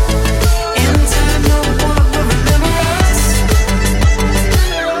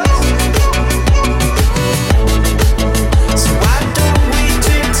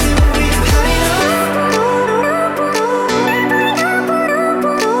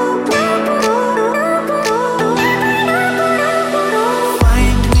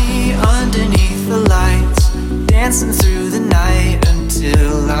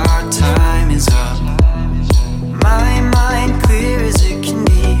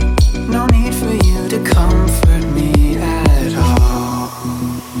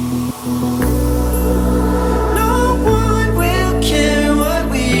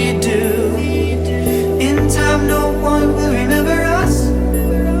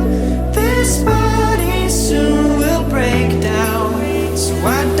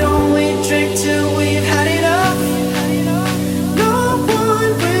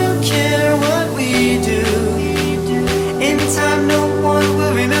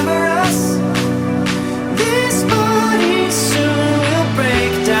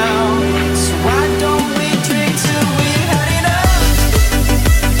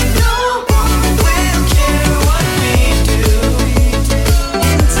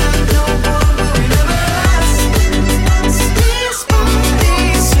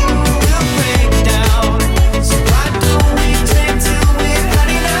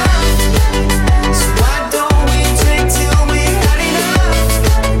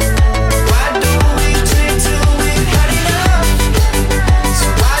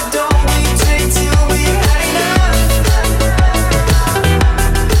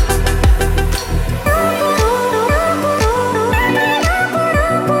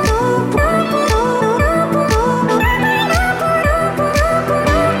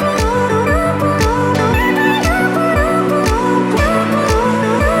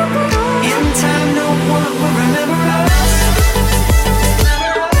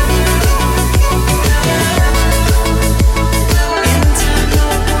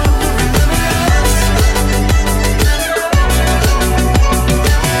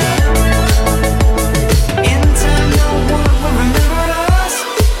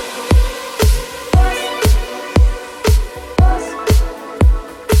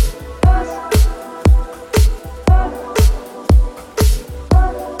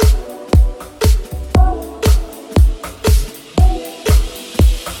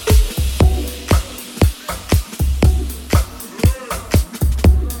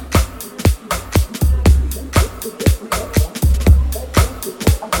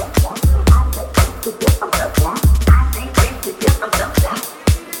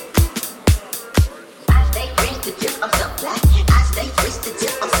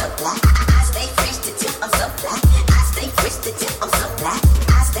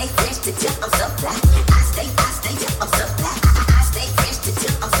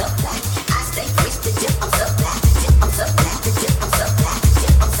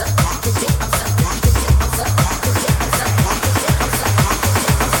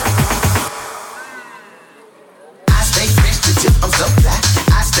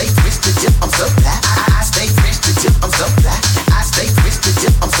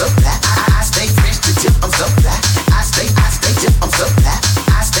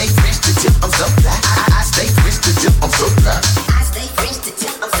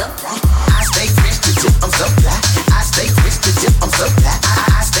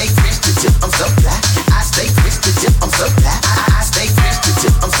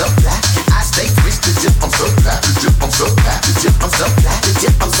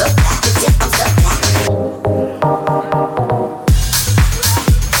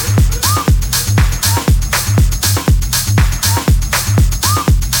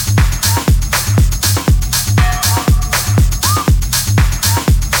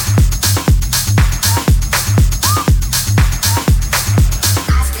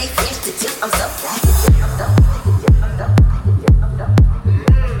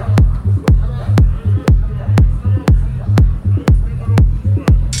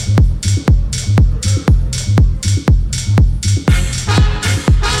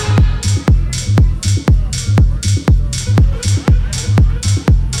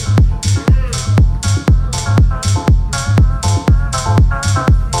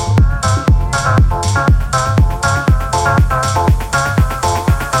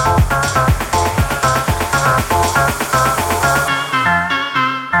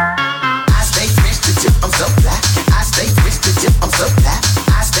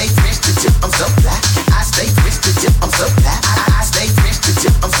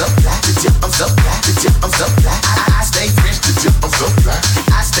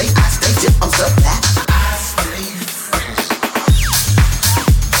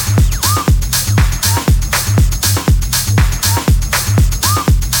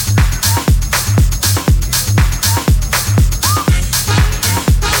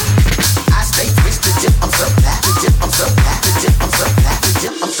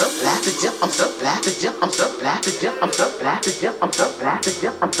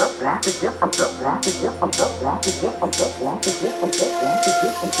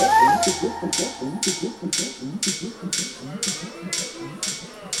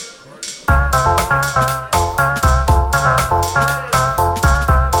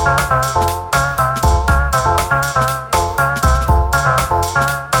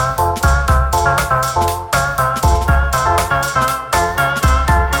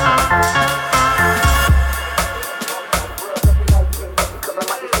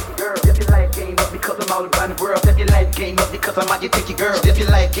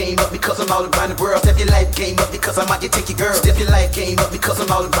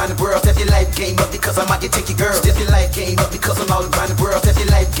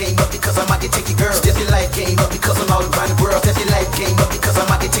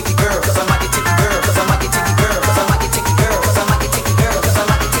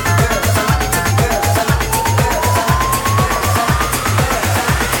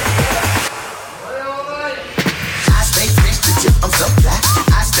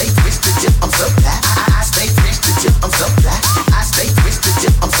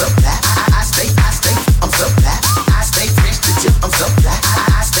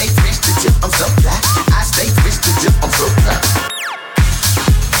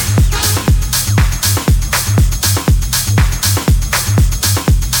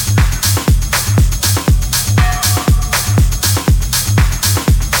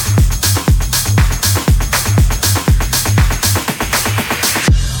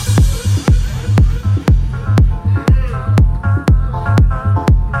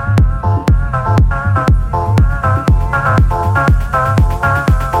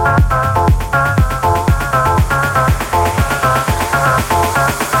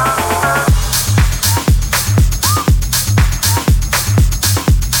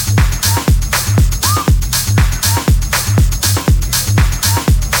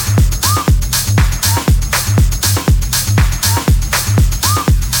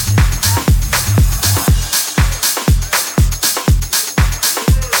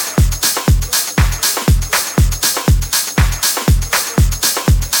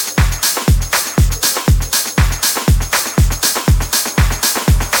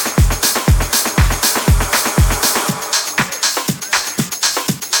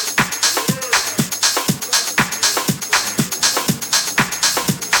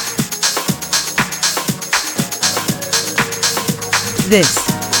 This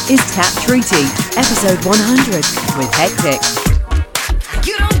is Tap Treaty, episode 100 with Hectic.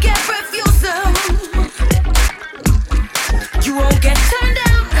 You don't get refusal. You won't get turned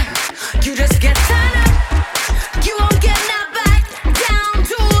down. You just get turned up. You won't get knocked back down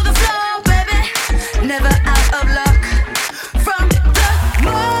to the floor, baby. Never out of luck. From the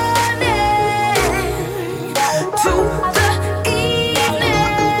morning to the evening,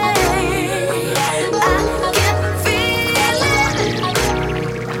 I can feel it.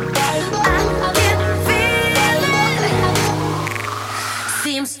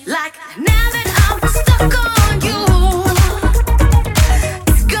 Seems like now that I'm stuck on you,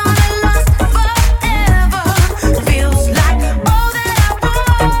 it's gonna last forever. Feels like all that I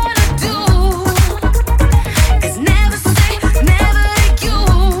wanna do is never say never to you.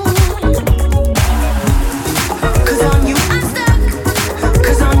 'Cause on you I'm stuck.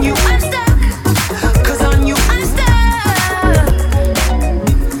 'Cause on you I'm stuck. 'Cause on you I'm stuck.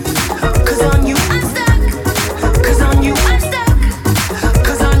 'Cause on you I'm stuck. 'Cause on you I'm stuck.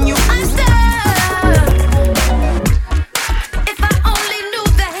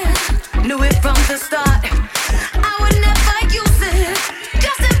 Knew it from the start. I would never use it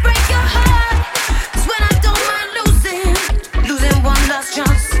just to break your heart. 'Cause when I don't mind losing one last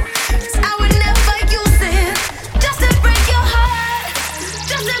chance. 'Cause I would never use it just to break your heart.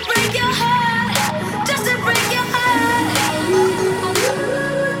 Just to break your heart. Just to break your heart.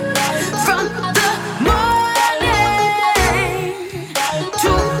 From the morning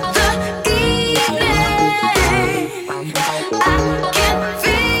to the evening, I can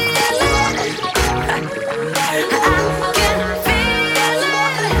feel it.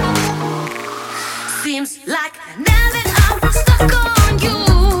 Seems like now that I'm stuck on you,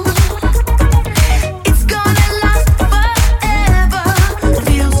 it's gonna last forever.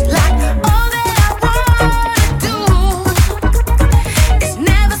 Feels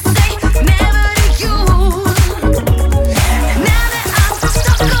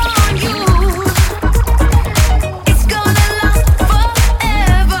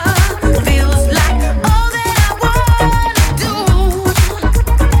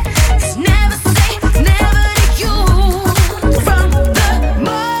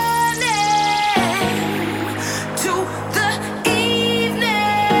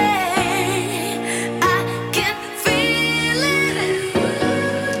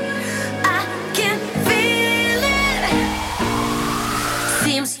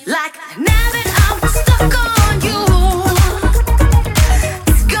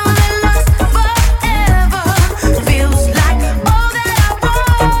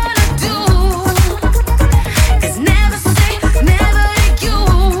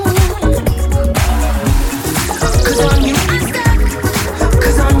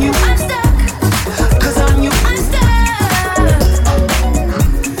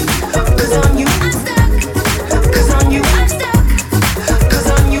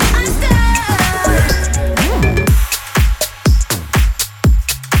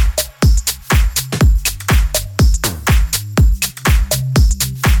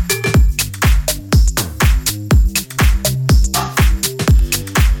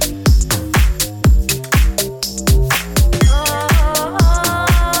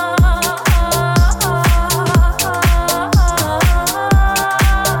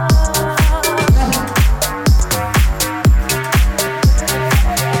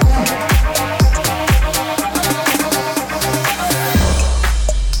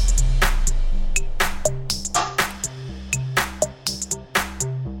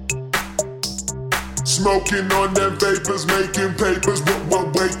Smoking on them vapors, making papers, but we're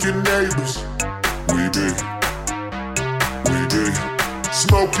waking neighbors. We be.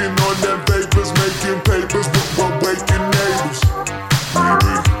 Smoking on them vapors, making papers, but we're waking neighbors. We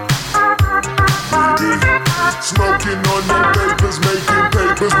be. Smoking on them vapors, making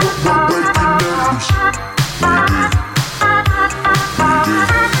papers, but we're waking neighbors. We be.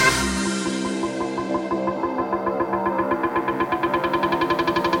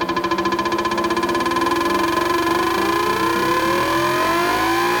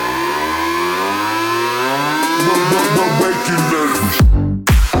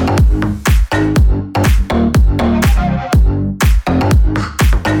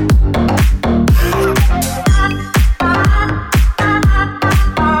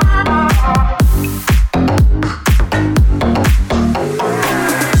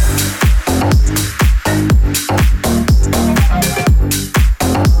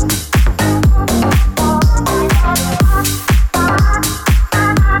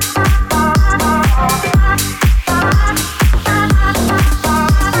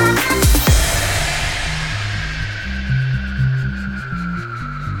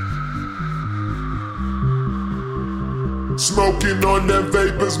 Smoking on them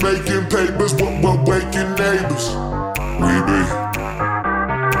vapors, making papers, but we're waking neighbors. We be.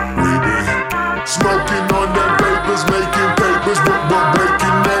 Smoking on them vapors, making papers, but we're waking neighbors.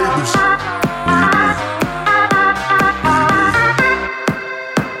 We be.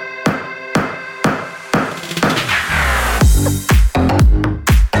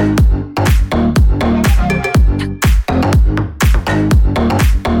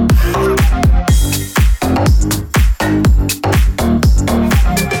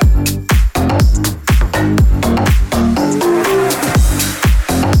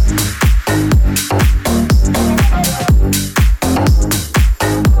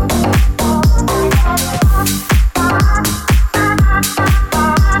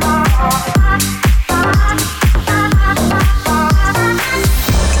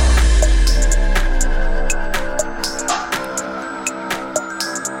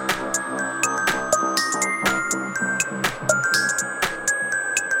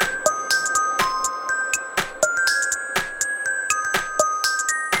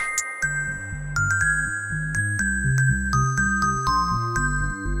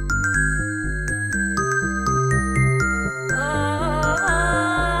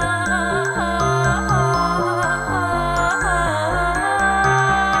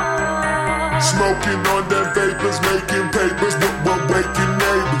 Smoking on them vapors, making papers, but we're waking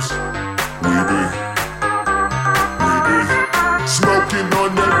neighbors. We be. Smoking on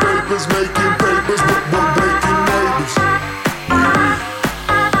them vapors, making papers, but we're waking neighbors. We be.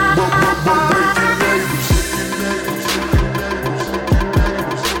 We're waking neighbors.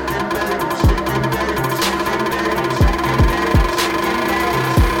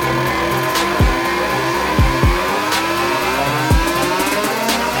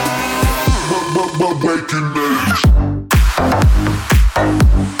 We're waking neighbors.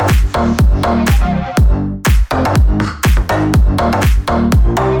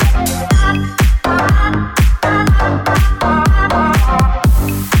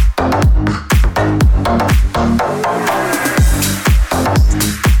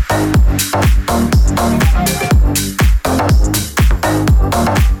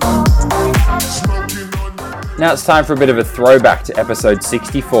 Now it's time for a bit of a throwback to episode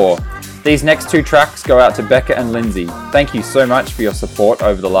 64. These next two tracks go out to Becca and Lindsay. Thank you so much for your support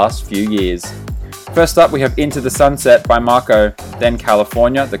over the last few years. First up, we have Into the Sunset by Marco, then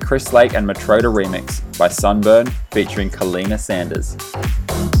California, the Chris Lake and Matroda remix by Sunburn featuring Kalina Sanders.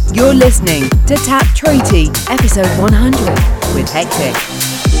 You're listening to Tap Treaty, episode 100 with Hectic.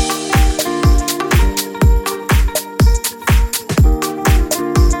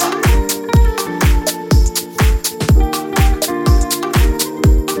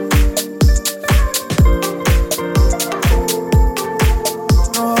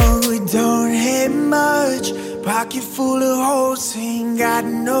 Pocket full of holes, ain't got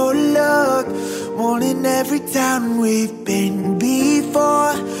no luck. Wanting every town we've been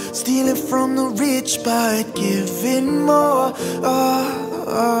before. Stealing from the rich but giving more.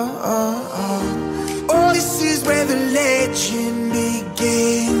 Oh, this is where the legend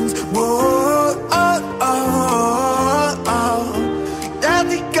begins. Whoa, I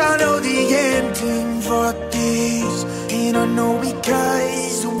think I know the ending for this. And I know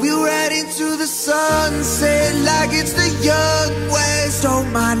because we'll ride into the sunset like it's the young west. Oh,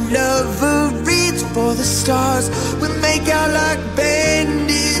 my lover, reach for the stars. We'll make out like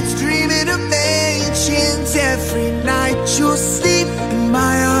bandits, dreaming of mansions. Every night you'll sleep in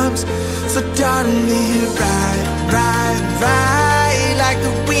my arms. So darling, live right, right, right, like the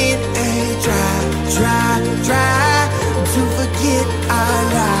wind, and try to forget our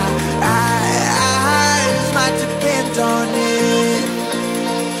lives might depend on it.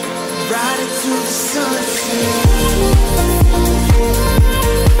 Right into the sunset.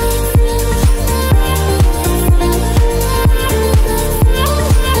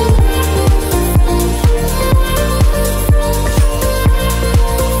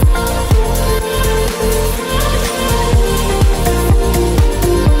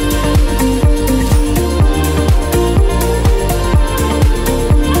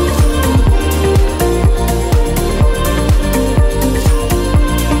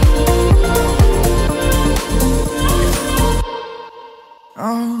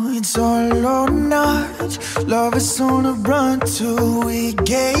 It's all or not. Love is on a run till we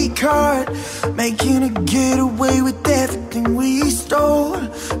get caught, making a getaway with everything we stole.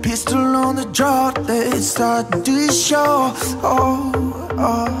 Pistol on the draw, let's start the show.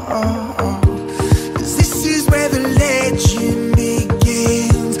 Cause this is where the legend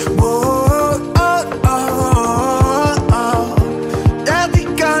begins. Whoa, I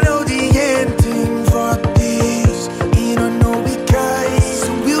think I know the ending for this. You don't know because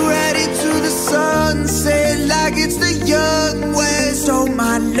we'll ride into the sunset like it's the young west. Oh,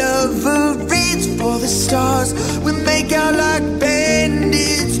 my lover, reach for the stars. We make out like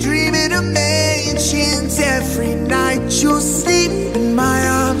bandits, dreaming of mansions. Every night you'll sleep in my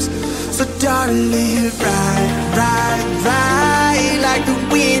arms. So darling, live right, right, right, like the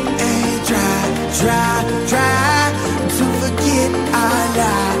wind, and try to forget our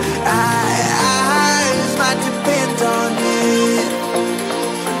lives might depend on it.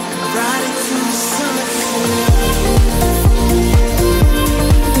 Right into the sunset.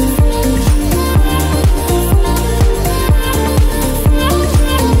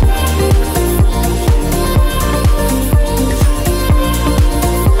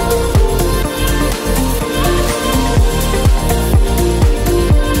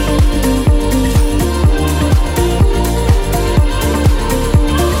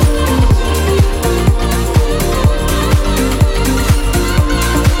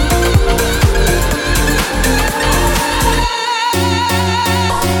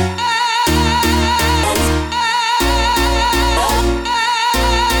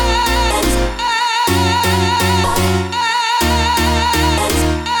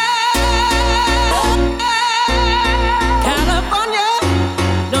 California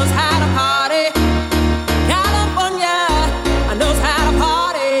knows how to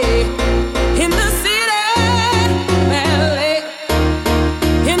party.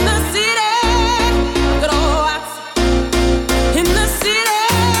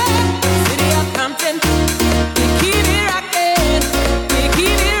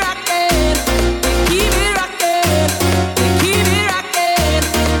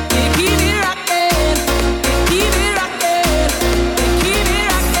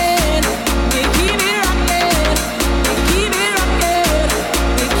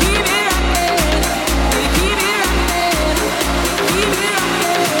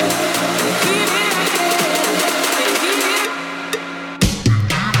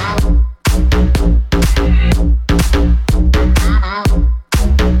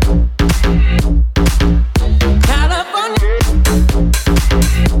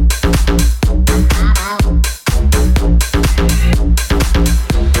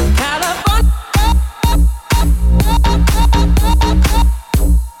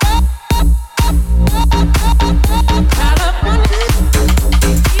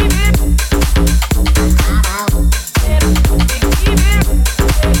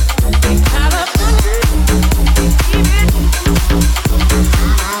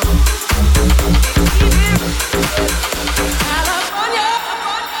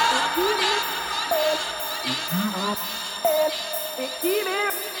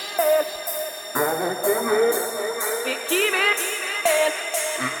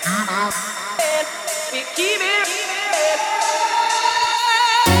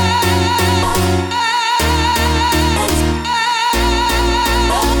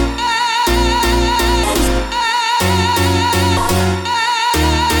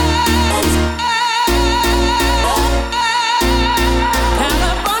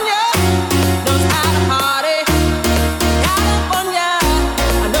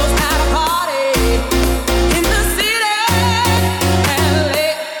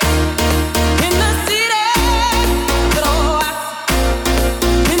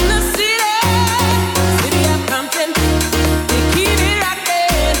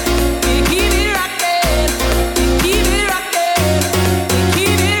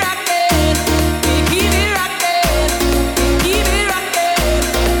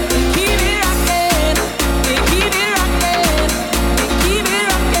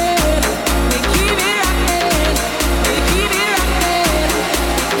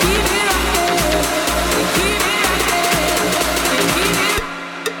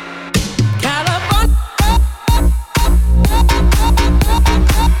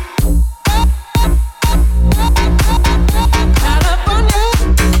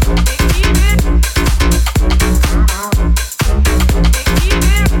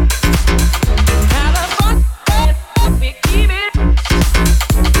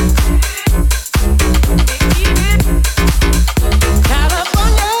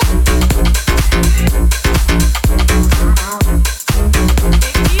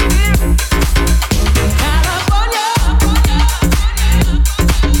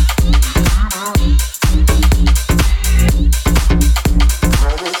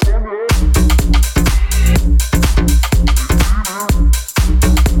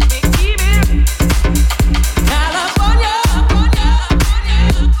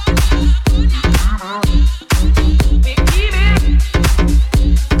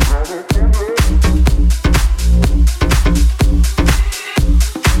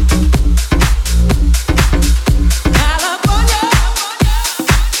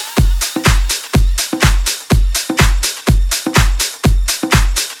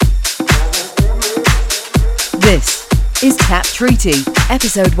 Treaty,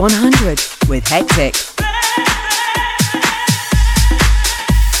 episode 100, with Hectic.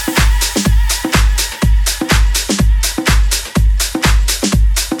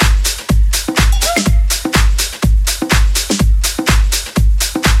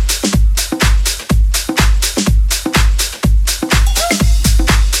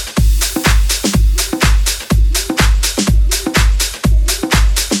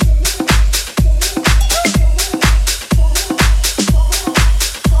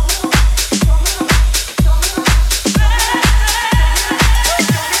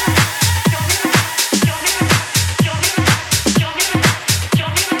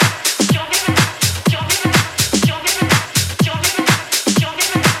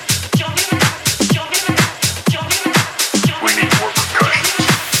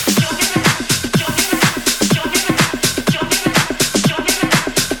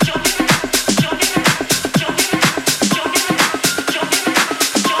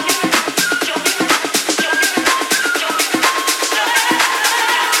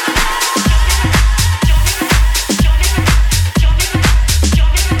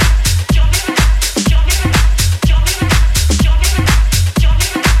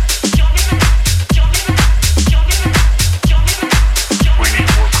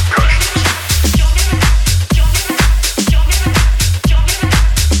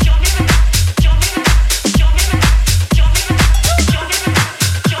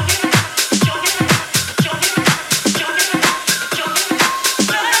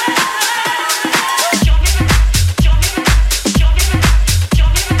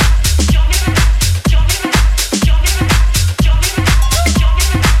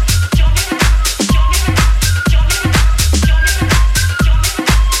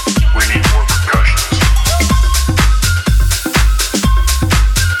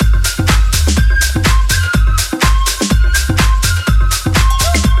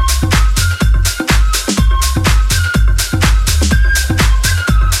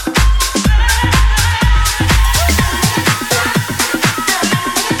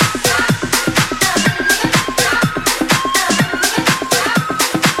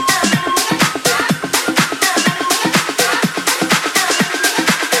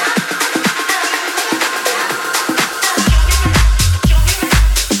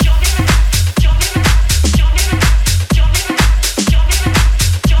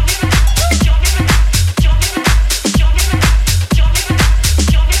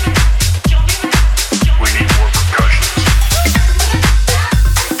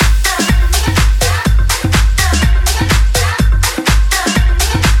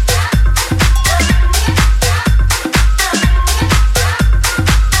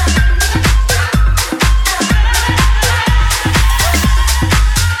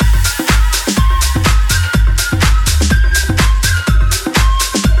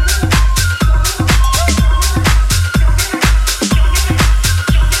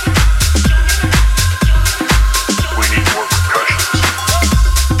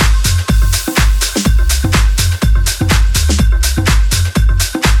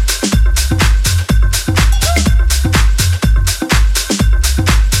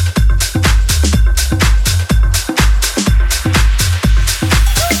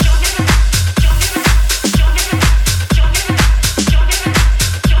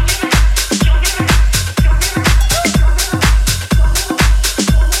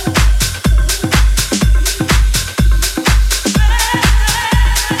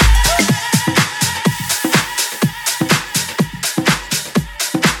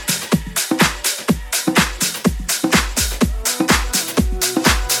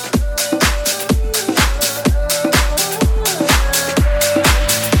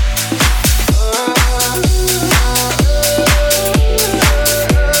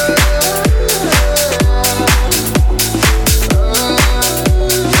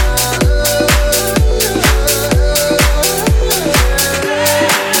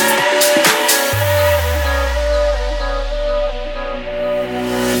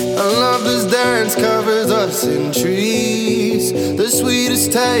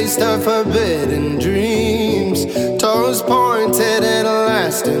 sweetest taste of forbidden dreams. Toes pointed in a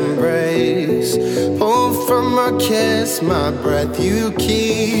last embrace. Pull from a kiss, my breath you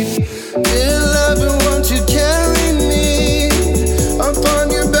keep. Dear lover, won't you carry me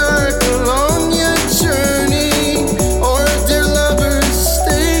upon your back along your journey? Or dear lover,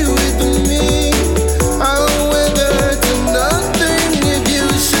 stay with me. I will wither to nothing if you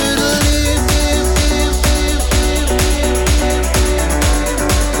should leave.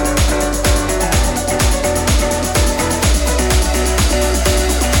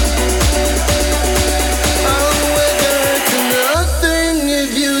 I will wither to nothing.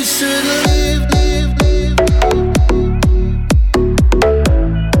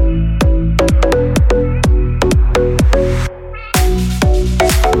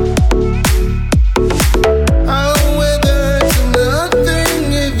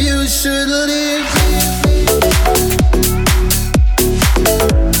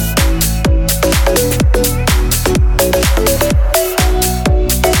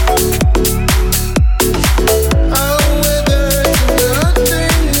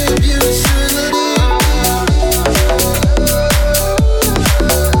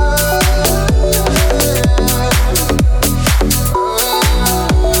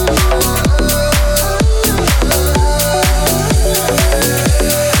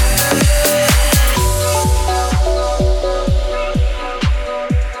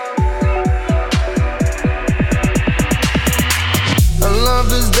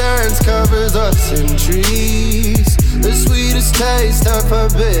 covers us in trees. The sweetest taste of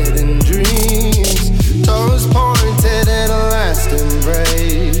forbidden dreams. Toes pointed in a last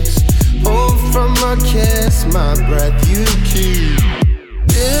embrace. Pulled from a kiss, my breath you keep.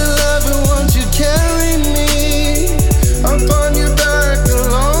 Dear lover, won't you carry me up on your back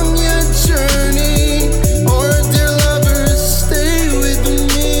along your journey? Or dear lover, stay with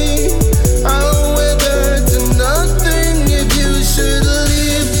me. I'll wither to nothing if you should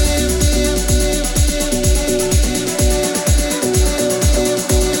leave.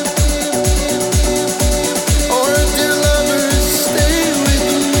 Or dear lover, stay with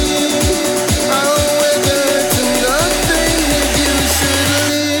me. I'll wither to nothing if you should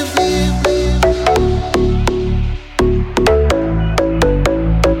leave.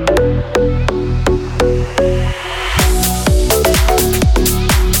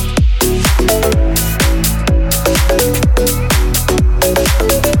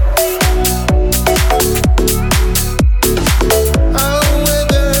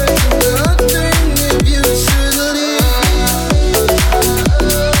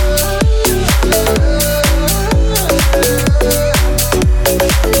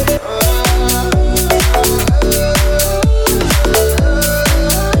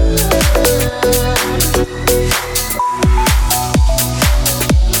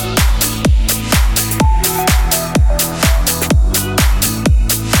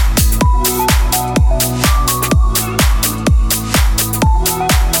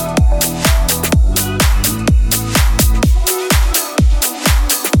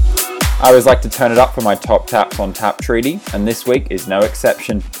 I always like to turn it up for my top taps on Tap Treaty, and this week is no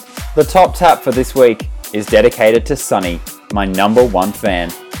exception. The top tap for this week is dedicated to Sunny, my #1 fan.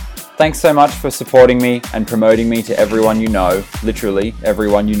 Thanks so much for supporting me and promoting me to everyone you know, literally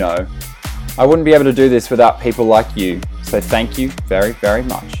everyone you know. I wouldn't be able to do this without people like you, so thank you very, very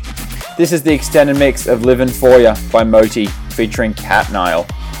much. This is the extended mix of Livin' For Ya by Moti, featuring Cat Nile.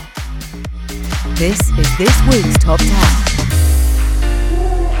 This is this week's Top Tap.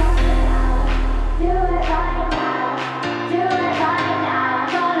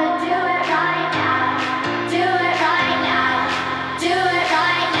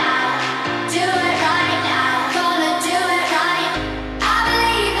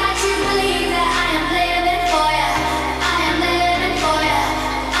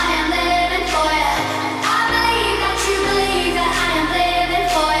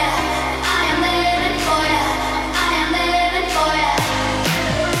 I am living for ya.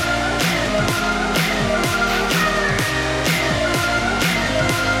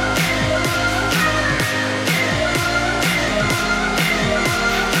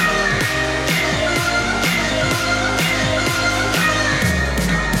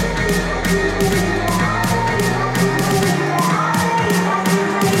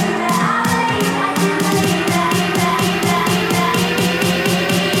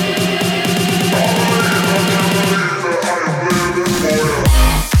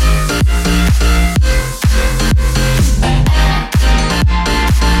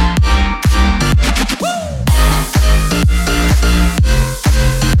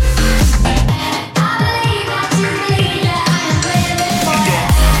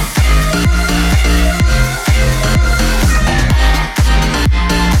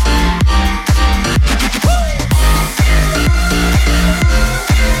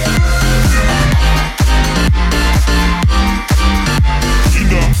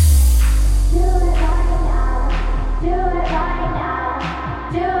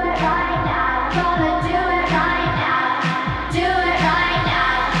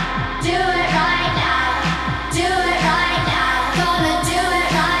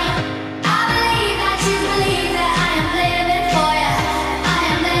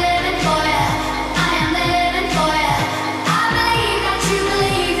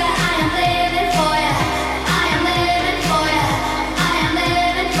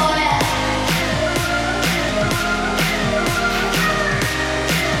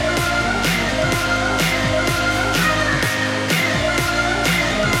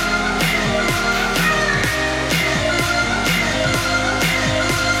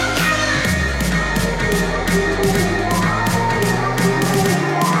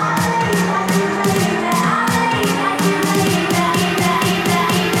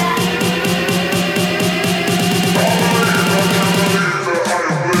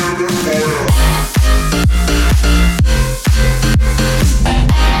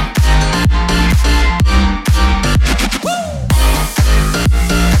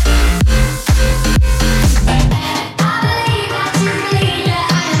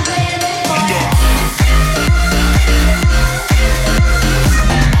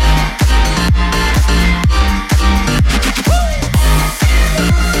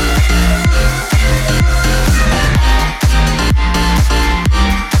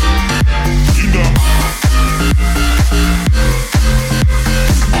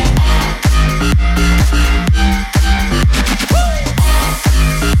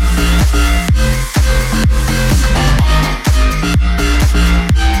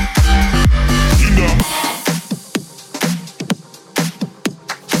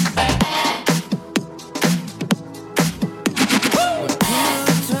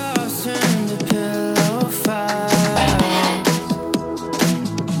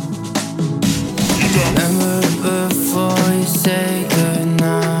 Remember before you say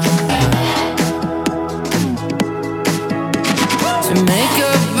goodnight. To make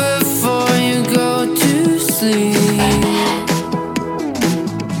up before you go to sleep.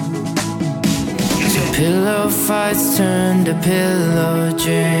 So pillow fights turn to pillow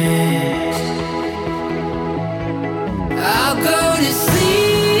dreams. I'll go to sleep.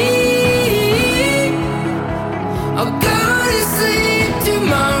 I'll go to sleep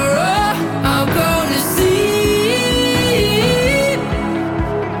tomorrow. I'll go to sleep.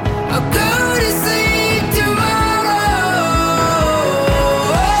 I'll go to sleep tomorrow.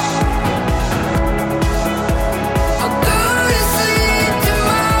 I'll go to sleep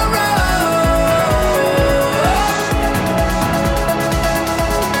tomorrow.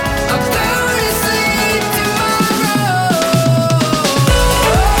 I'll go to sleep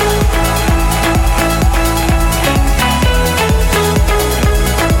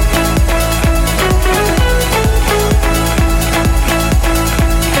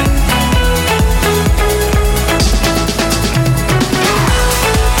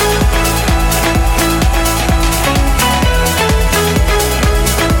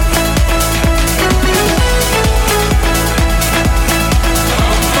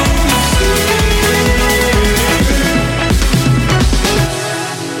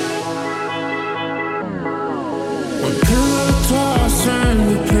pillow toss and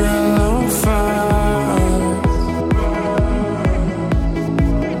the pillow fight.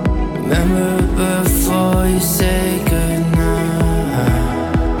 Remember before you say goodnight.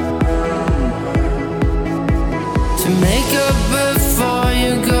 To make up before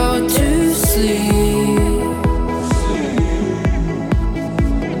you go to sleep.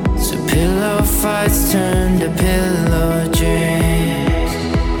 So pillow fights turn to pillow dreams.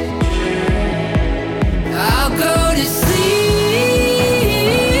 I'll go to sleep.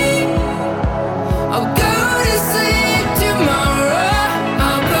 I'll go to sleep tomorrow.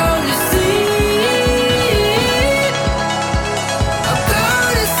 I'll go to sleep. I'll go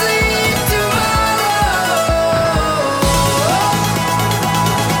to sleep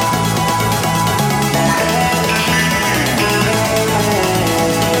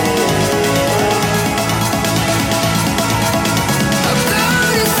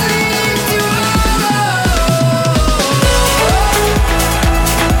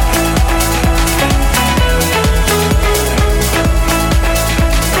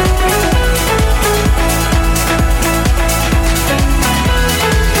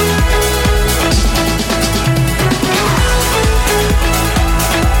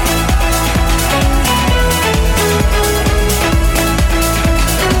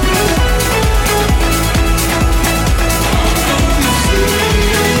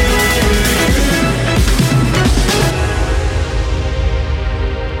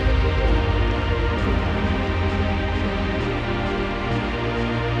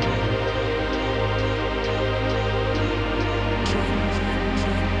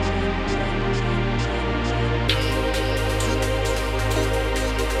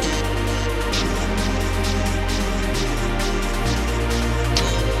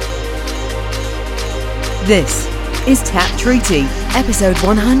This is Tap Treaty, episode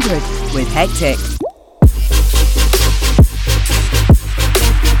 100 with Hectic.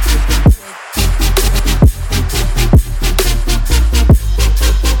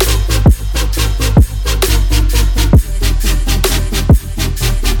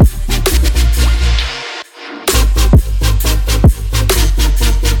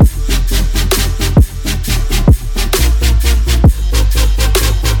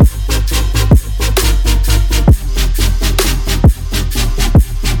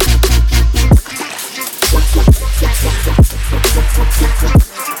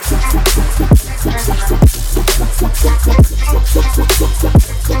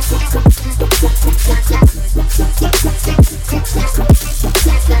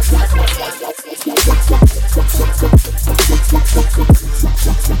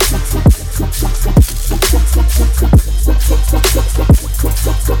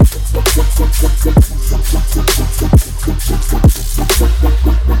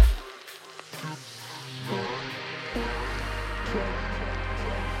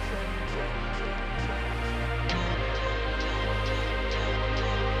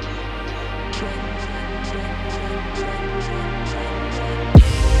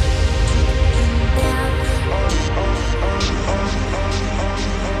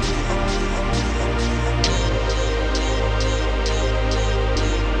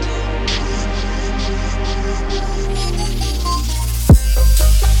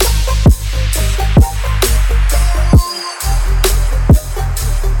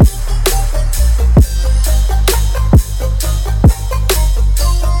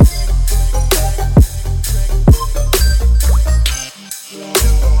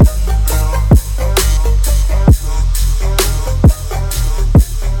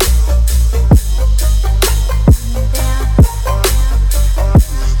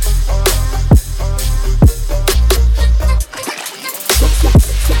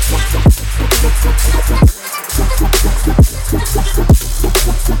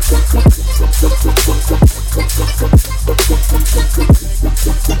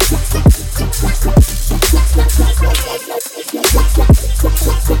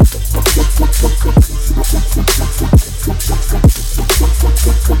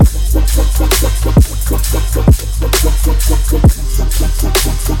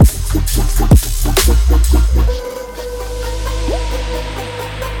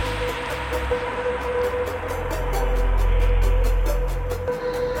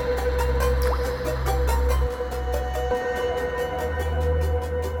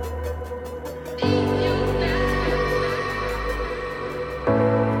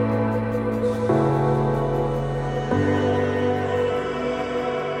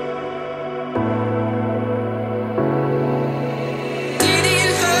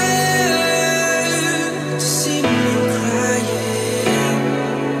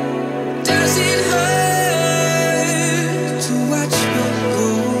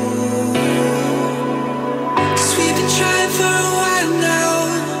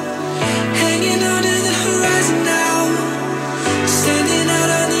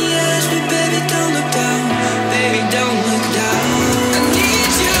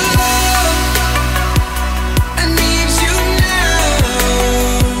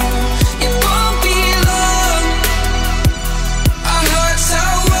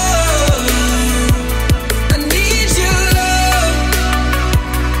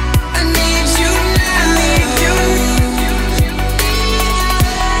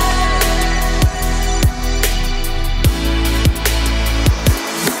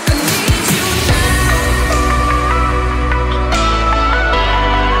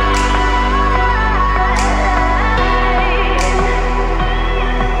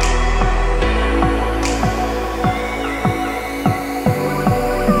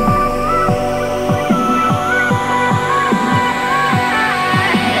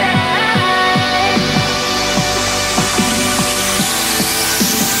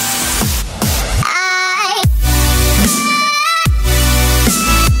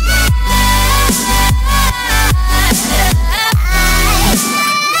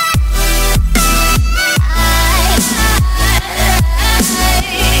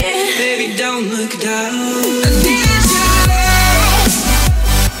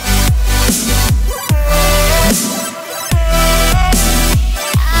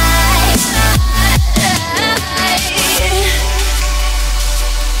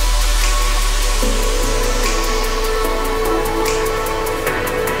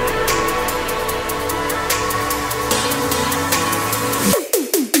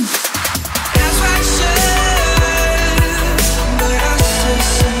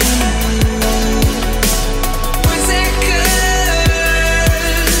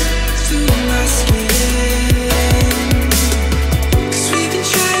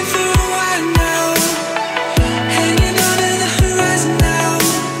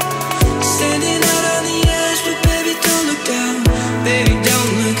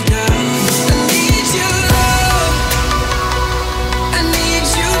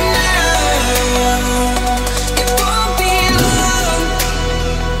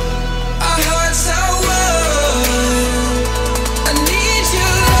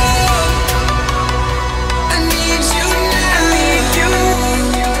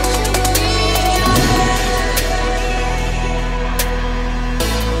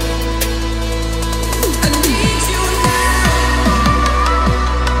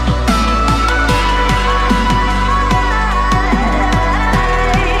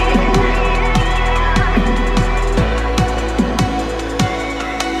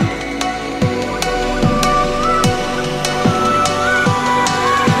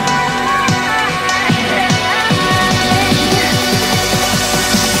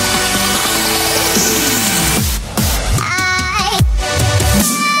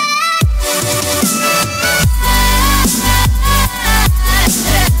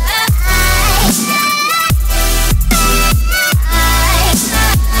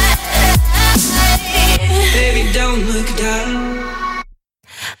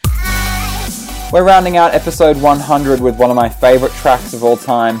 We're rounding out episode 100 with one of my favourite tracks of all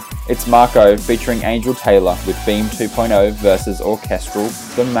time. It's Marco featuring Angel Taylor with Beam 2.0 versus Orchestral,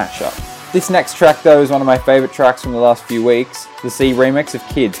 the mashup. This next track though is one of my favourite tracks from the last few weeks, the C remix of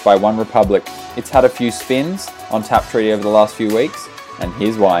Kids by One Republic. It's had a few spins on Tap Treaty over the last few weeks, and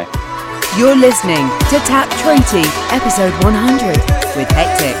here's why. You're listening to Tap Treaty, episode 100 with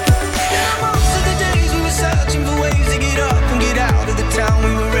Hectic.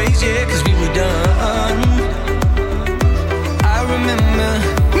 Yeah, 'cause we were done. I remember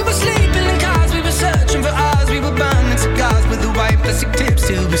we were sleeping in cars, we were searching for ours, we were burning cigars with the white plastic tips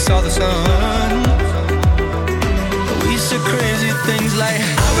till we saw the sun. We said crazy things like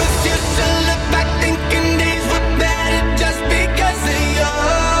I refuse to look back thinking days were better just because of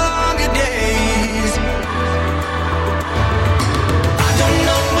younger days. I don't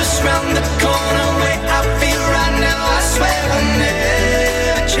know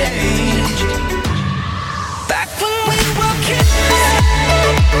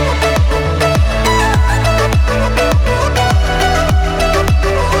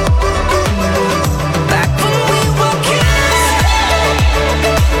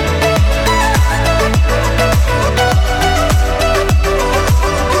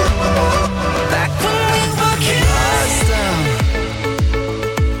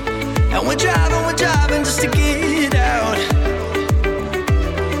we're driving just to get out.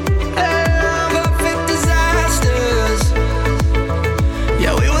 Perfect disasters.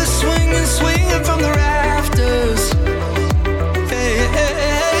 Yeah, we were swinging from the rafters. Hey, hey,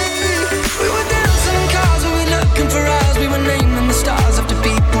 hey. We were dancing in cars, we were looking for hours. We were naming the stars after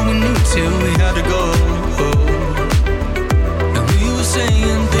people we knew till we had to go. And we were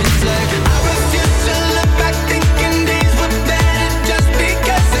saying things like, I refuse to look back thinking days were better just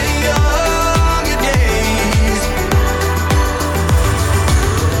because of younger days.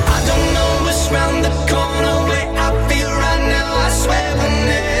 I don't know what's round the corner, way I feel right now, I swear we'll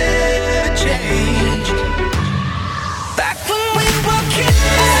never change. Back when we were kids.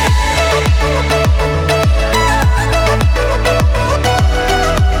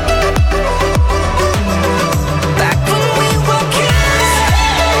 Back when we were kids.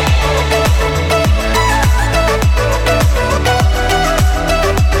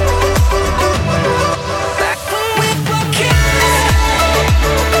 Back when we were kids.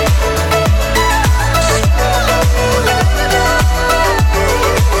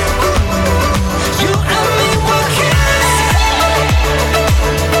 You and me were kids.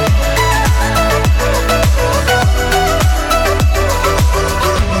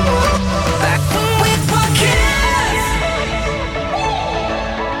 Back when we were kids.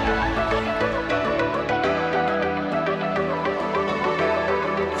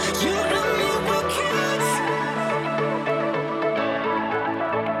 You and me were kids.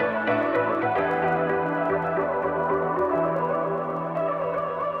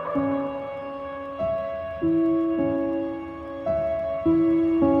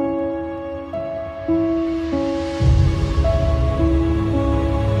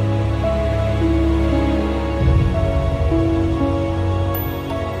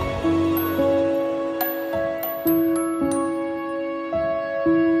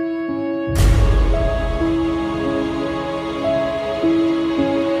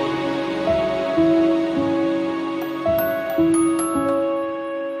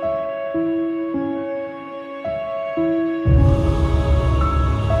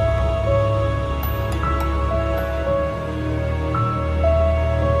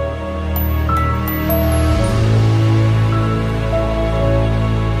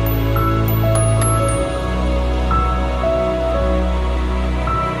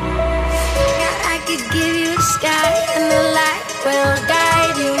 I could give you the sky and the light will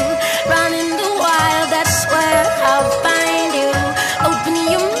guide you. Running the wild, that's where I'll find you. Open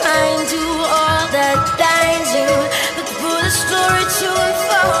your mind to all that binds you. Look for the story to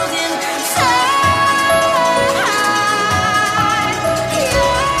unfold inside.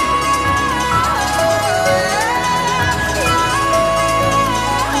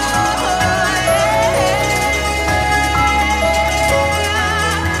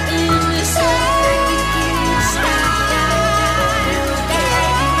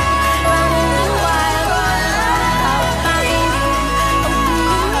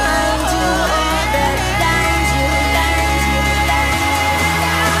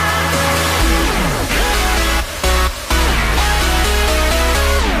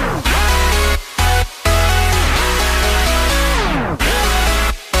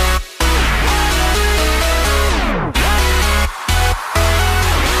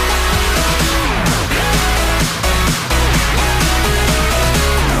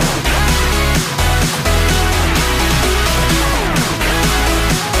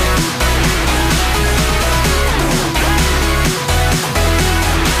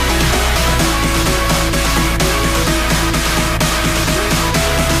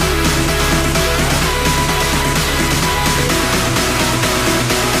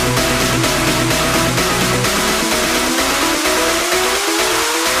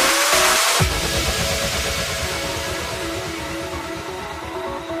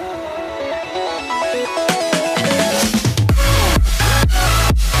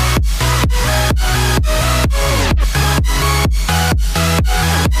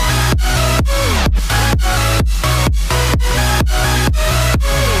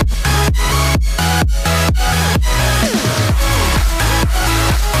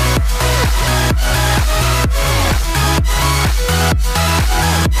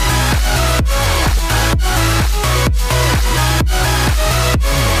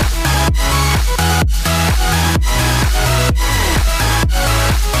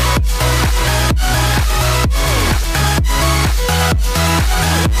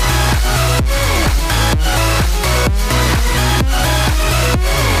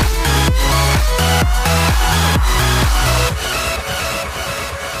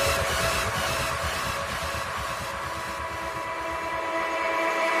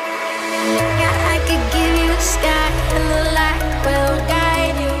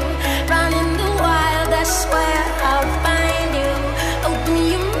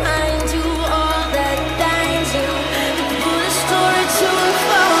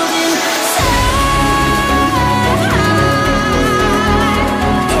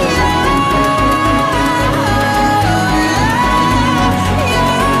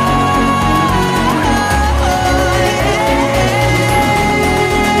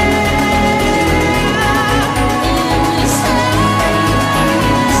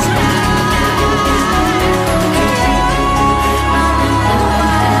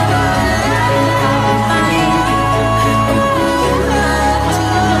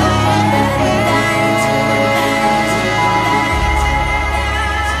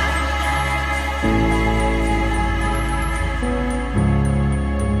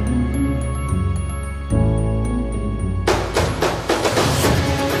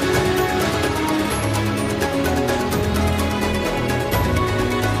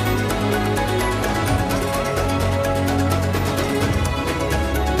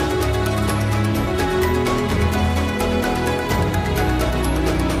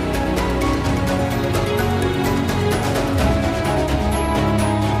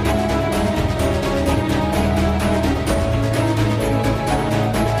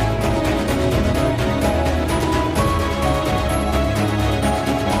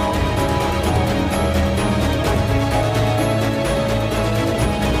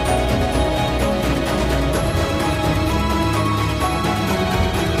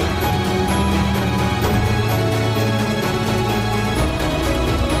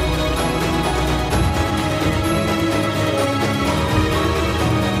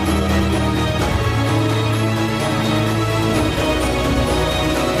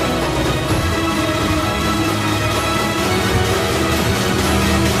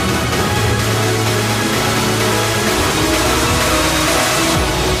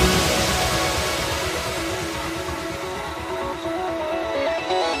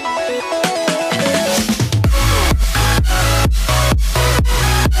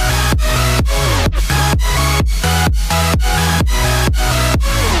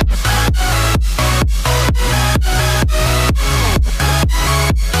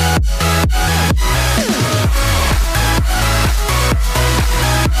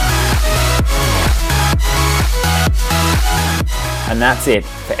 And that's it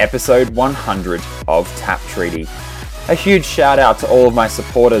for episode 100 of Tap Treaty. A huge shout out to all of my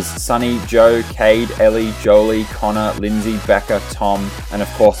supporters, Sonny, Joe, Cade, Ellie, Jolie, Connor, Lindsay, Becca, Tom, and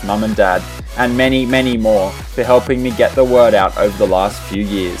of course Mum and Dad, and many, many more for helping me get the word out over the last few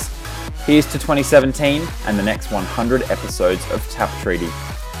years. Here's to 2017 and the next 100 episodes of Tap Treaty.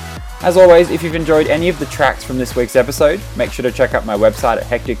 As always, if you've enjoyed any of the tracks from this week's episode, make sure to check out my website at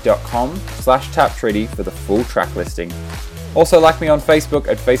hectic.com/taptreaty for the full track listing. Also like me on Facebook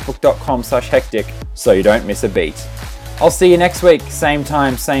at facebook.com/hectic so you don't miss a beat. I'll see you next week, same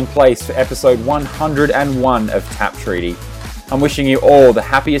time, same place for episode 101 of Tap Treaty. I'm wishing you all the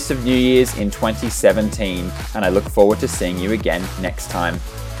happiest of New Year's in 2017, and I look forward to seeing you again next time.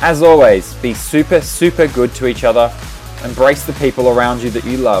 As always, be super, super good to each other, embrace the people around you that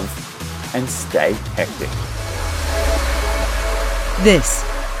you love, and stay hectic. This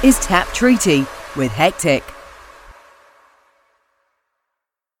is Tap Treaty with Hectic.